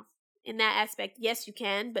 in that aspect, yes, you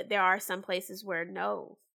can, but there are some places where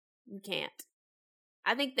no, you can't.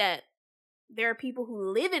 I think that there are people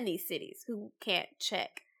who live in these cities who can't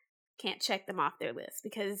check them off their list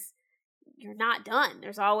because you're not done.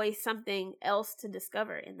 There's always something else to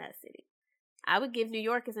discover in that city. I would give New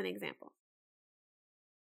York as an example.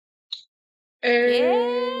 Yeah.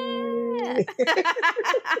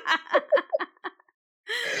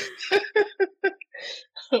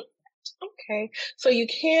 Okay. So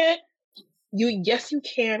yes, you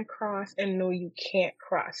can cross, and no, you can't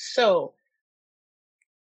cross. So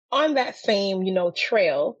on that same,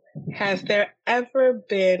 trail, has there ever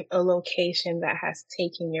been a location that has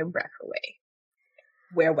taken your breath away?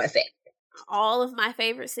 Where was it? All of my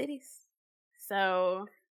favorite cities. So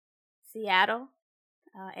Seattle,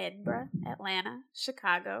 Edinburgh, Atlanta,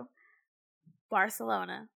 Chicago,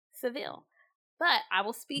 Barcelona, Seville. But I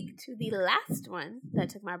will speak to the last one that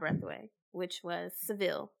took my breath away, which was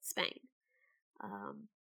Seville, Spain.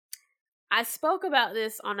 I spoke about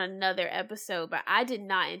this on another episode, but I did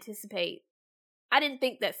not anticipate. I didn't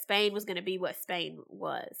think that Spain was going to be what Spain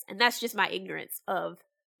was. And that's just my ignorance of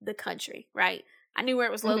the country, right? I knew where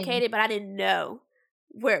it was located, but I didn't know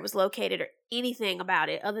where it was located or anything about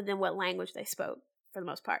it other than what language they spoke for the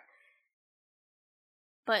most part.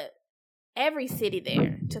 But every city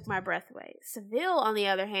there took my breath away. Seville, on the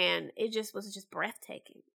other hand, it was just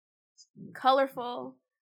breathtaking. Colorful,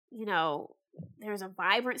 there's a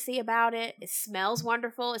vibrancy about it. It smells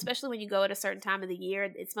wonderful, especially when you go at a certain time of the year.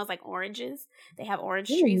 It smells like oranges. They have orange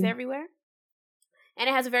trees everywhere. And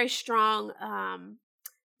it has a very strong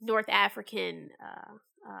North African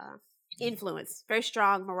influence, very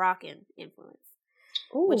strong Moroccan influence,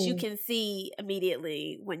 which you can see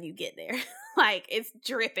immediately when you get there. Like, it's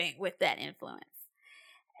dripping with that influence.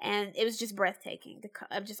 And it was just breathtaking.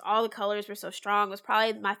 Just all the colors were so strong. It was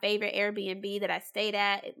probably my favorite Airbnb that I stayed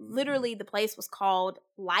at. Literally, the place was called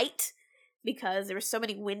Light because there were so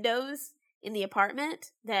many windows in the apartment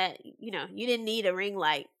that, you didn't need a ring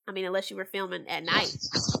light. I mean, unless you were filming at night.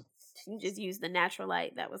 You just used the natural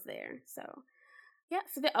light that was there. So, yeah.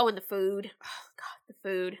 And the food. Oh, God, the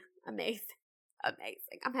food. Amazing.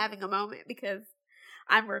 I'm having a moment because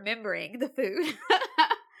I'm remembering the food.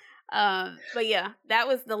 But yeah, that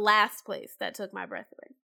was the last place that took my breath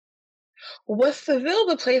away. Was Seville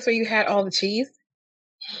the place where you had all the cheese?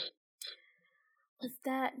 Was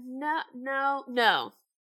that no,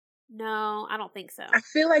 I don't think so. I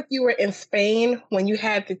feel like you were in Spain when you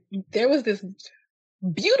had there was this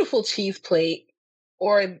beautiful cheese plate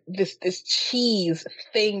or this cheese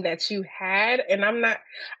thing that you had, and I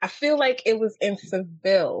feel like it was in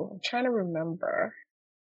Seville. I'm trying to remember.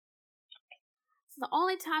 The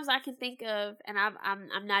only times I can think of, and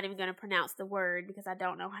I'm not even going to pronounce the word because I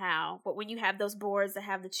don't know how, but when you have those boards that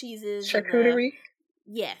have the cheeses, charcuterie.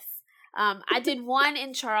 Yes, I did one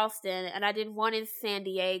in Charleston and I did one in San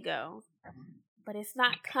Diego, but it's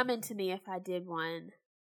not coming to me if I did one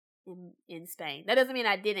in Spain. That doesn't mean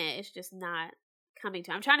I didn't. It's just not coming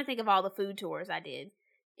to. I'm trying to think of all the food tours I did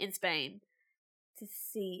in Spain to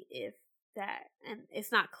see if that, and it's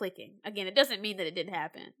not clicking. Again, it doesn't mean that it didn't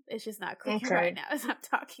happen. It's just not clicking right now as I'm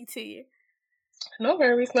talking to you. No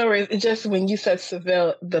worries. It's just when you said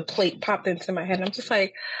Seville, the plate popped into my head. And I'm just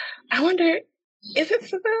like, I wonder, is it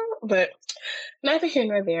Seville? But neither here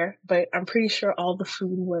nor there. But I'm pretty sure all the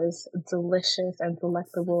food was delicious and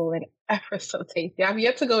delectable and ever so tasty. I've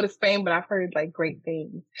yet to go to Spain, but I've heard like great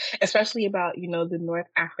things, especially about, the North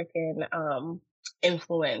African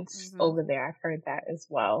influence over there. I've heard that as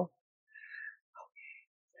well.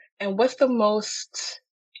 And what's the most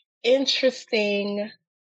interesting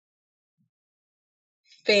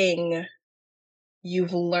thing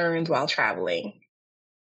you've learned while traveling?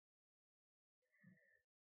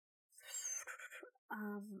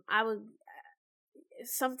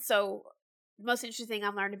 So the most interesting thing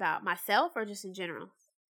I've learned about myself or just in general?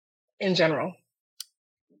 In general.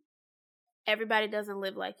 Everybody doesn't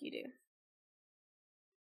live like you do.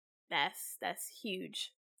 That's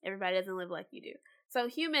huge. Everybody doesn't live like you do. So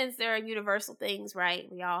humans, there are universal things, right?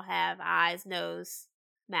 We all have eyes, nose,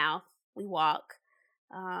 mouth. We walk.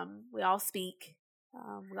 We all speak.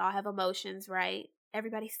 We all have emotions, right?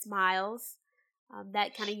 Everybody smiles.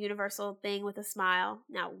 That kind of universal thing with a smile.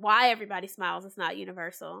 Now, why everybody smiles is not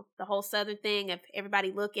universal. The whole Southern thing of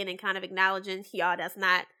everybody looking and kind of acknowledging, y'all, that's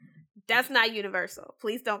not universal.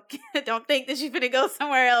 Please don't think that you're going to go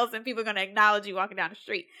somewhere else and people are going to acknowledge you walking down the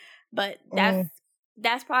street. But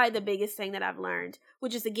that's probably the biggest thing that I've learned,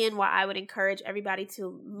 which is, again, why I would encourage everybody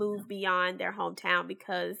to move beyond their hometown,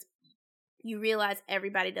 because you realize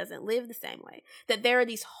everybody doesn't live the same way. That there are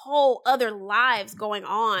these whole other lives going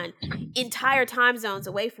on, entire time zones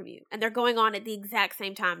away from you, and they're going on at the exact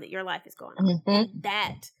same time that your life is going on. And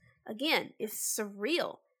that, again, is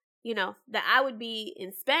surreal. You know, that I would be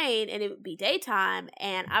in Spain and it would be daytime,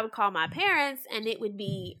 and I would call my parents and it would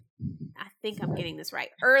be, I think I'm getting this right,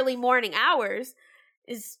 early morning hours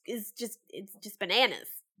is just bananas,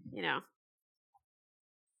 you know.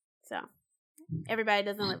 So everybody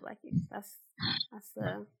doesn't live like you. That's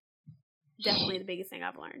definitely the biggest thing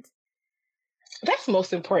I've learned. That's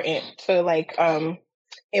most important to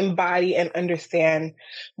embody and understand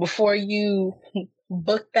before you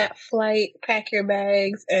book that flight, pack your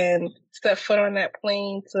bags, and step foot on that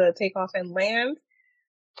plane to take off and land.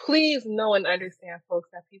 Please know and understand, folks,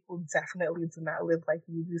 that people definitely do not live like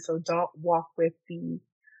you do. So don't walk with the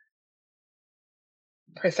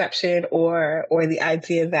perception or the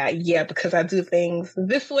idea that, yeah, because I do things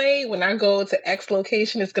this way, when I go to X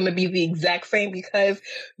location, it's going to be the exact same, because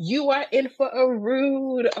you are in for a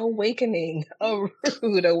rude awakening. So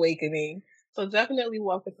definitely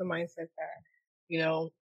walk with the mindset that, you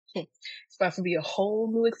know, it's about to be a whole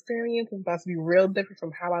new experience. It's about to be real different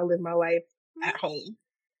from how I live my life at home.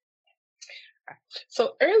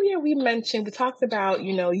 So earlier we talked about,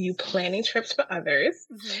 you planning trips for others.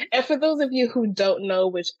 And for those of you who don't know,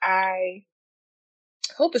 which I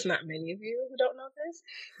hope it's not many of you who don't know this,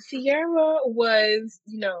 Sierra was,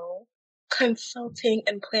 consulting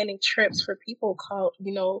and planning trips for people called,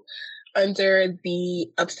 under the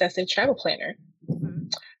Obsessive Travel Planner.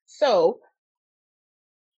 So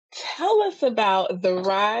tell us about the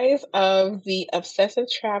rise of the Obsessive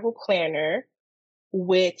Travel Planner,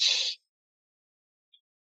 which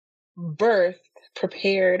birthed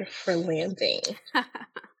Prepared for Landing.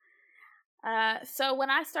 So when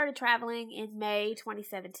I started traveling in May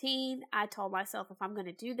 2017, I told myself, if I'm going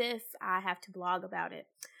to do this, I have to blog about it.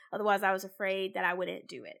 Otherwise, I was afraid that I wouldn't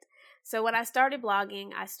do it. So when I started blogging,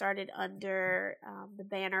 I started under the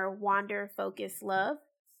banner Wander, Focus, Love.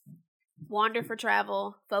 Wander for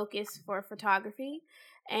travel, focus for photography,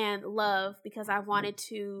 and love because I wanted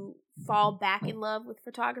to fall back in love with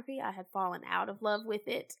photography. I had fallen out of love with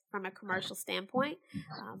it from a commercial standpoint.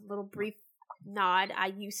 Little brief nod, I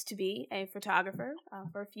used to be a photographer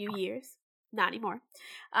for a few years. Not anymore.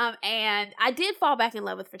 And I did fall back in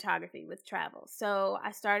love with photography, with travel. So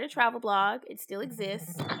I started a travel blog. It still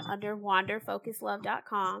exists under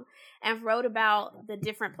wanderfocuslove.com, and wrote about the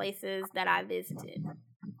different places that I visited.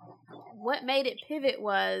 What made it pivot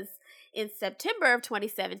was in September of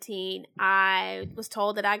 2017, I was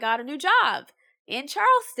told that I got a new job in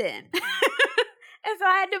Charleston. And so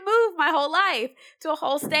I had to move my whole life to a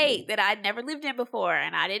whole state that I'd never lived in before,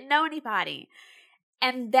 and I didn't know anybody.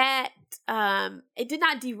 And that, it did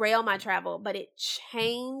not derail my travel, but it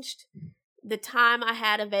changed the time I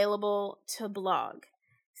had available to blog.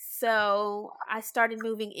 So I started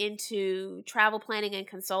moving into travel planning and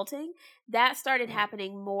consulting. That started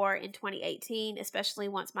happening more in 2018, especially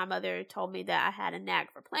once my mother told me that I had a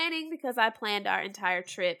knack for planning, because I planned our entire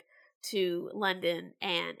trip to London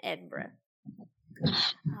and Edinburgh.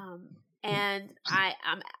 And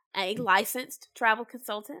I'm a licensed travel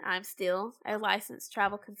consultant. I'm still a licensed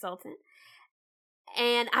travel consultant.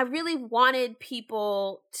 And I really wanted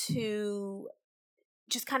people to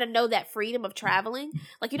just kind of know that freedom of traveling.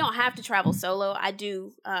 Like, you don't have to travel solo. I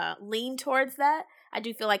do lean towards that. I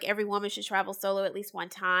do feel like every woman should travel solo at least one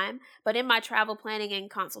time. But in my travel planning and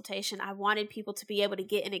consultation, I wanted people to be able to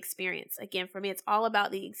get an experience. Again, for me, it's all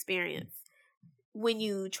about the experience. when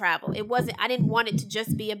you travel. I didn't want it to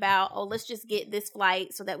just be about, oh, let's just get this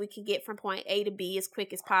flight so that we can get from point A to B as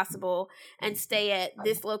quick as possible and stay at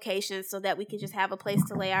this location so that we can just have a place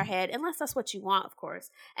to lay our head, unless that's what you want, of course.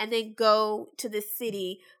 And then go to this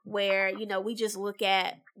city where, you know, we just look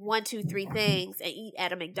at 1, 2, 3 things and eat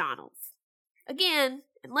at a McDonald's. Again,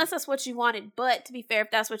 unless that's what you wanted. But to be fair,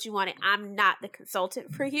 if that's what you wanted, I'm not the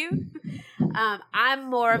consultant for you. I'm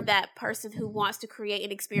more of that person who wants to create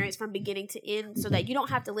an experience from beginning to end so that you don't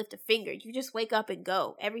have to lift a finger. You just wake up and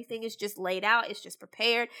go. Everything is just laid out. It's just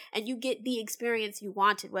prepared. And you get the experience you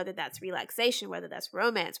wanted, whether that's relaxation, whether that's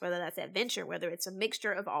romance, whether that's adventure, whether it's a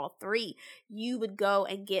mixture of all three. You would go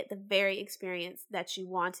and get the very experience that you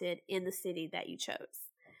wanted in the city that you chose.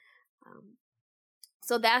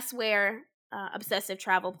 So that's where Obsessive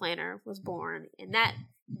Travel Planner was born. And that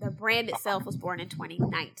the brand itself was born in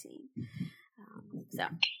 2019. So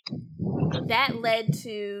that led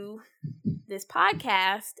to this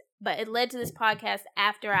podcast, but it led to this podcast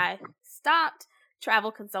after I stopped travel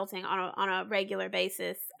consulting on a regular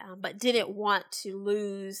basis, but didn't want to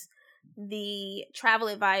lose the travel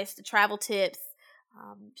advice, the travel tips,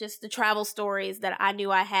 just the travel stories that I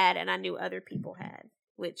knew I had and I knew other people had,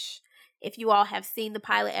 which if you all have seen the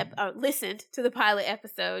pilot or listened to the pilot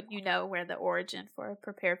episode, you know where the origin for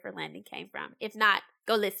Prepare for Landing came from. If not,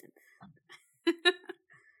 go listen.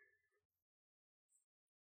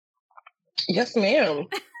 Yes, ma'am.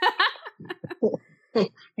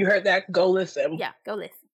 You heard that? Go listen. Yeah, go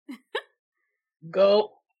listen.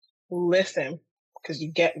 Go listen, because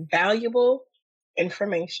you get valuable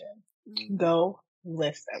information. Go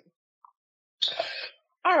listen.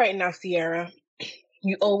 All right, now, Sierra,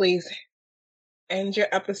 you always end your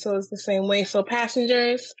episodes the same way. So,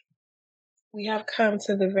 passengers, we have come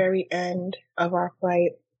to the very end of our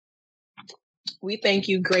flight. We thank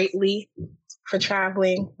you greatly for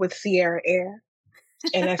traveling with Sierra Air,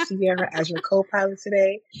 and as Sierra as your co-pilot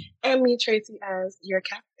today, and me, Tracy, as your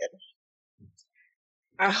captain.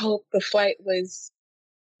 I hope the flight was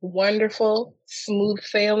wonderful, smooth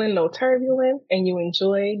sailing, no turbulence, and you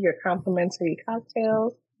enjoyed your complimentary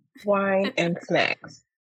cocktails, wine, and snacks.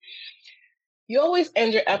 You always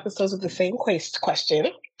end your episodes with the same question,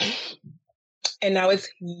 and now it's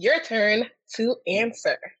your turn to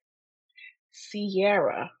answer.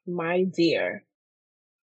 Sierra, my dear,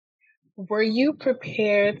 were you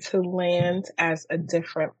prepared to land as a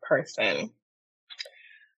different person?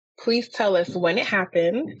 Please tell us when it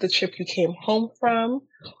happened, the trip you came home from.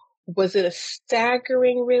 Was it a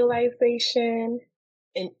staggering realization,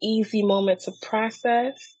 an easy moment to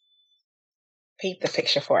process? Paint the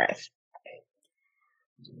picture for us.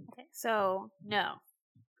 Okay, so no,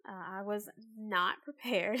 I was not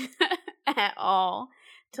prepared at all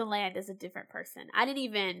to land as a different person. I didn't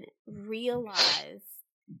even realize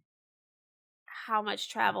how much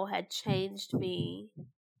travel had changed me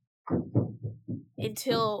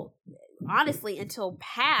until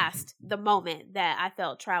past the moment that I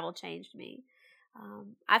felt travel changed me.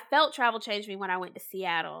 I felt travel changed me when I went to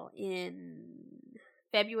Seattle in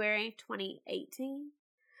February 2018.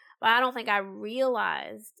 But I don't think I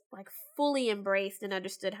realized, fully embraced and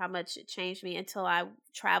understood how much it changed me until I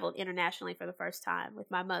traveled internationally for the first time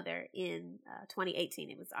with my mother in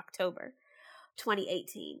 2018. It was October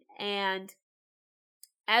 2018. And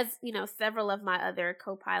as, you know, several of my other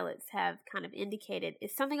co-pilots have kind of indicated,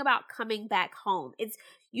 it's something about coming back home.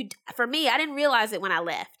 For me, I didn't realize it when I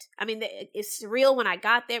left. I mean, it's surreal when I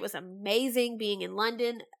got there. It was amazing being in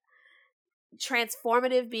London,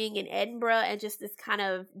 transformative being in Edinburgh, and just this kind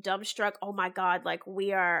of dumbstruck, oh my God,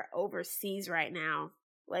 we are overseas right now.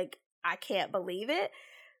 I can't believe it.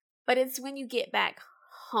 But it's when you get back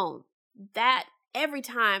home that every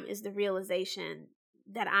time is the realization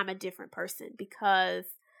that I'm a different person, because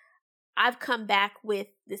I've come back with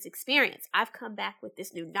this experience. I've come back with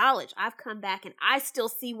this new knowledge. I've come back and I still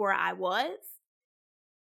see where I was.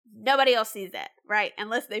 Nobody else sees that, right?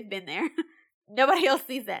 Unless they've been there. Nobody else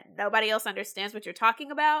sees that. Nobody else understands what you're talking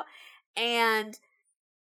about. And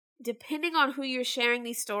depending on who you're sharing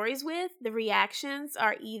these stories with, the reactions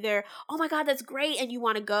are either, oh my God, that's great, and you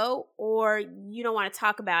want to go, or you don't want to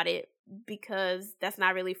talk about it because that's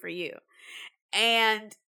not really for you.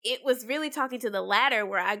 And it was really talking to the latter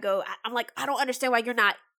where I'm like, I don't understand why you're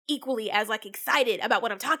not equally as excited about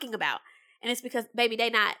what I'm talking about. And it's because, baby, they're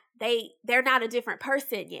not a different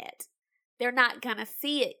person yet. They're not going to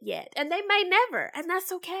see it yet. And they may never. And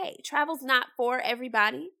that's okay. Travel's not for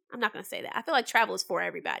everybody. I'm not going to say that. I feel like travel is for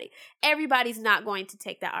everybody. Everybody's not going to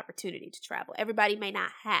take that opportunity to travel. Everybody may not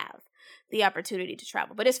have the opportunity to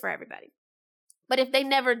travel, but it's for everybody. But if they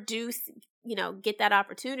never do, get that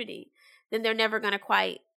opportunity, then they're never going to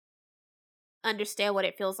quite understand what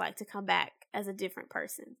it feels like to come back as a different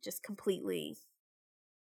person, just completely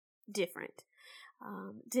different.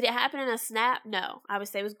 Did it happen in a snap? No, I would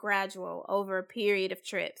say it was gradual over a period of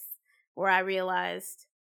trips where I realized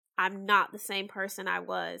I'm not the same person I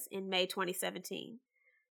was in May 2017.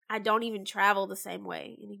 I don't even travel the same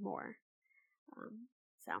way anymore.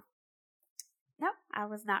 No, I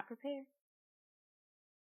was not prepared.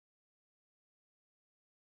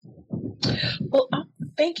 Well,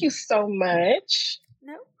 thank you so much.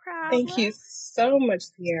 No problem. Thank you so much,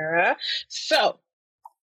 Sierra. So,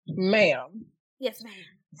 ma'am. Yes, ma'am.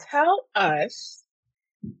 Tell us,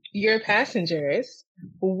 your passengers,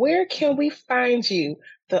 where can we find you?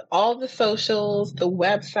 All the socials, the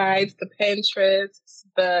websites, the Pinterest,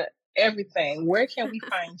 the everything. Where can we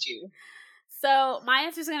find you? So my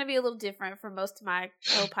answer is going to be a little different for most of my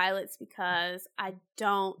co-pilots because I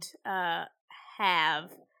don't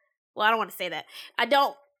have. Well, I don't want to say that. I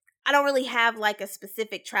don't really have like a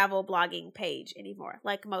specific travel blogging page anymore,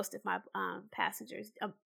 like most of my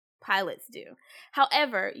pilots do.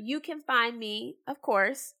 However, you can find me, of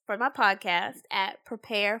course, for my podcast at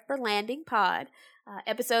Prepare for Landing Pod.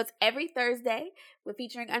 Episodes every Thursday. We're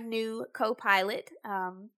featuring a new co-pilot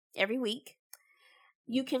every week.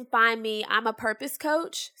 You can find me, I'm a purpose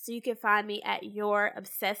coach, so you can find me at Your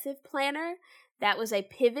Obsessive Planner. That was a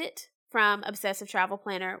pivot from Obsessive Travel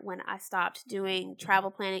Planner when I stopped doing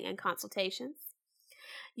travel planning and consultations.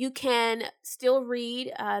 You can still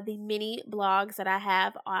read the mini blogs that I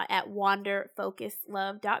have at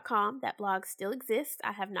wanderfocuslove.com. That blog still exists.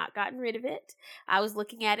 I have not gotten rid of it. I was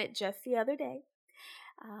looking at it just the other day.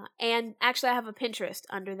 And actually, I have a Pinterest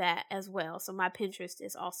under that as well. So my Pinterest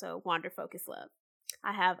is also Wander Focus Love.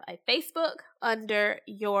 I have a Facebook under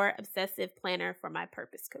Your Obsessive Planner for my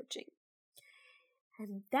purpose coaching.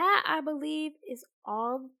 And that, I believe,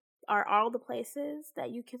 are all the places that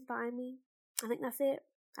you can find me. I think that's it.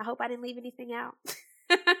 I hope I didn't leave anything out.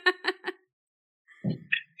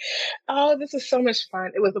 Oh, this is so much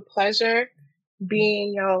fun. It was a pleasure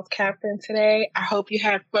being y'all's captain today. I hope you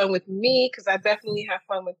had fun with me because I definitely had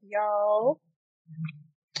fun with y'all.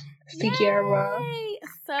 Sierra.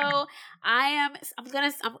 So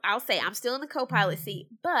I'll say I'm still in the co-pilot seat,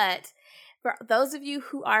 but for those of you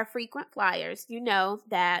who are frequent flyers, you know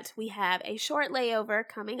that we have a short layover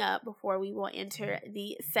coming up before we will enter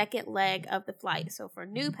the second leg of the flight. So for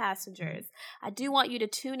new passengers, I do want you to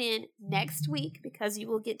tune in next week because you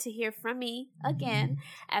will get to hear from me again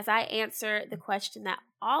as I answer the question that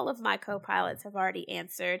all of my co-pilots have already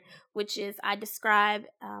answered, which is I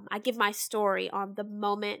give my story on the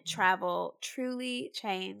moment travel truly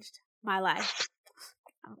changed my life.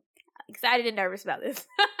 I'm excited and nervous about this.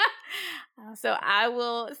 So I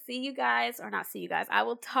will I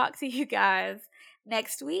will talk to you guys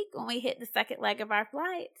next week when we hit the second leg of our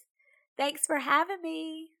flight. Thanks for having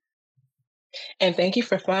me. And thank you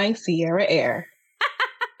for flying Sierra Air.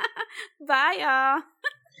 Bye, y'all.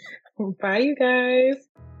 Bye, you guys.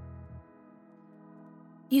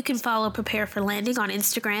 You can follow Prepare for Landing on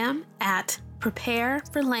Instagram at Prepare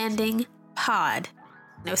for Landing Pod.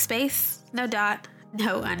 No space, no dot,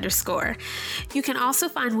 no underscore. You can also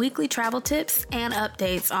find weekly travel tips and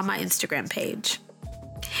updates on my Instagram page.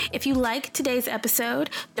 If you like today's episode,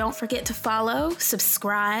 don't forget to follow,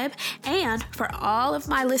 subscribe, and for all of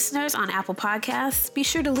my listeners on Apple Podcasts, be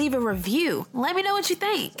sure to leave a review. Let me know what you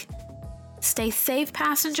think. Stay safe,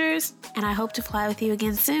 passengers, and I hope to fly with you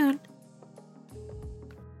again soon.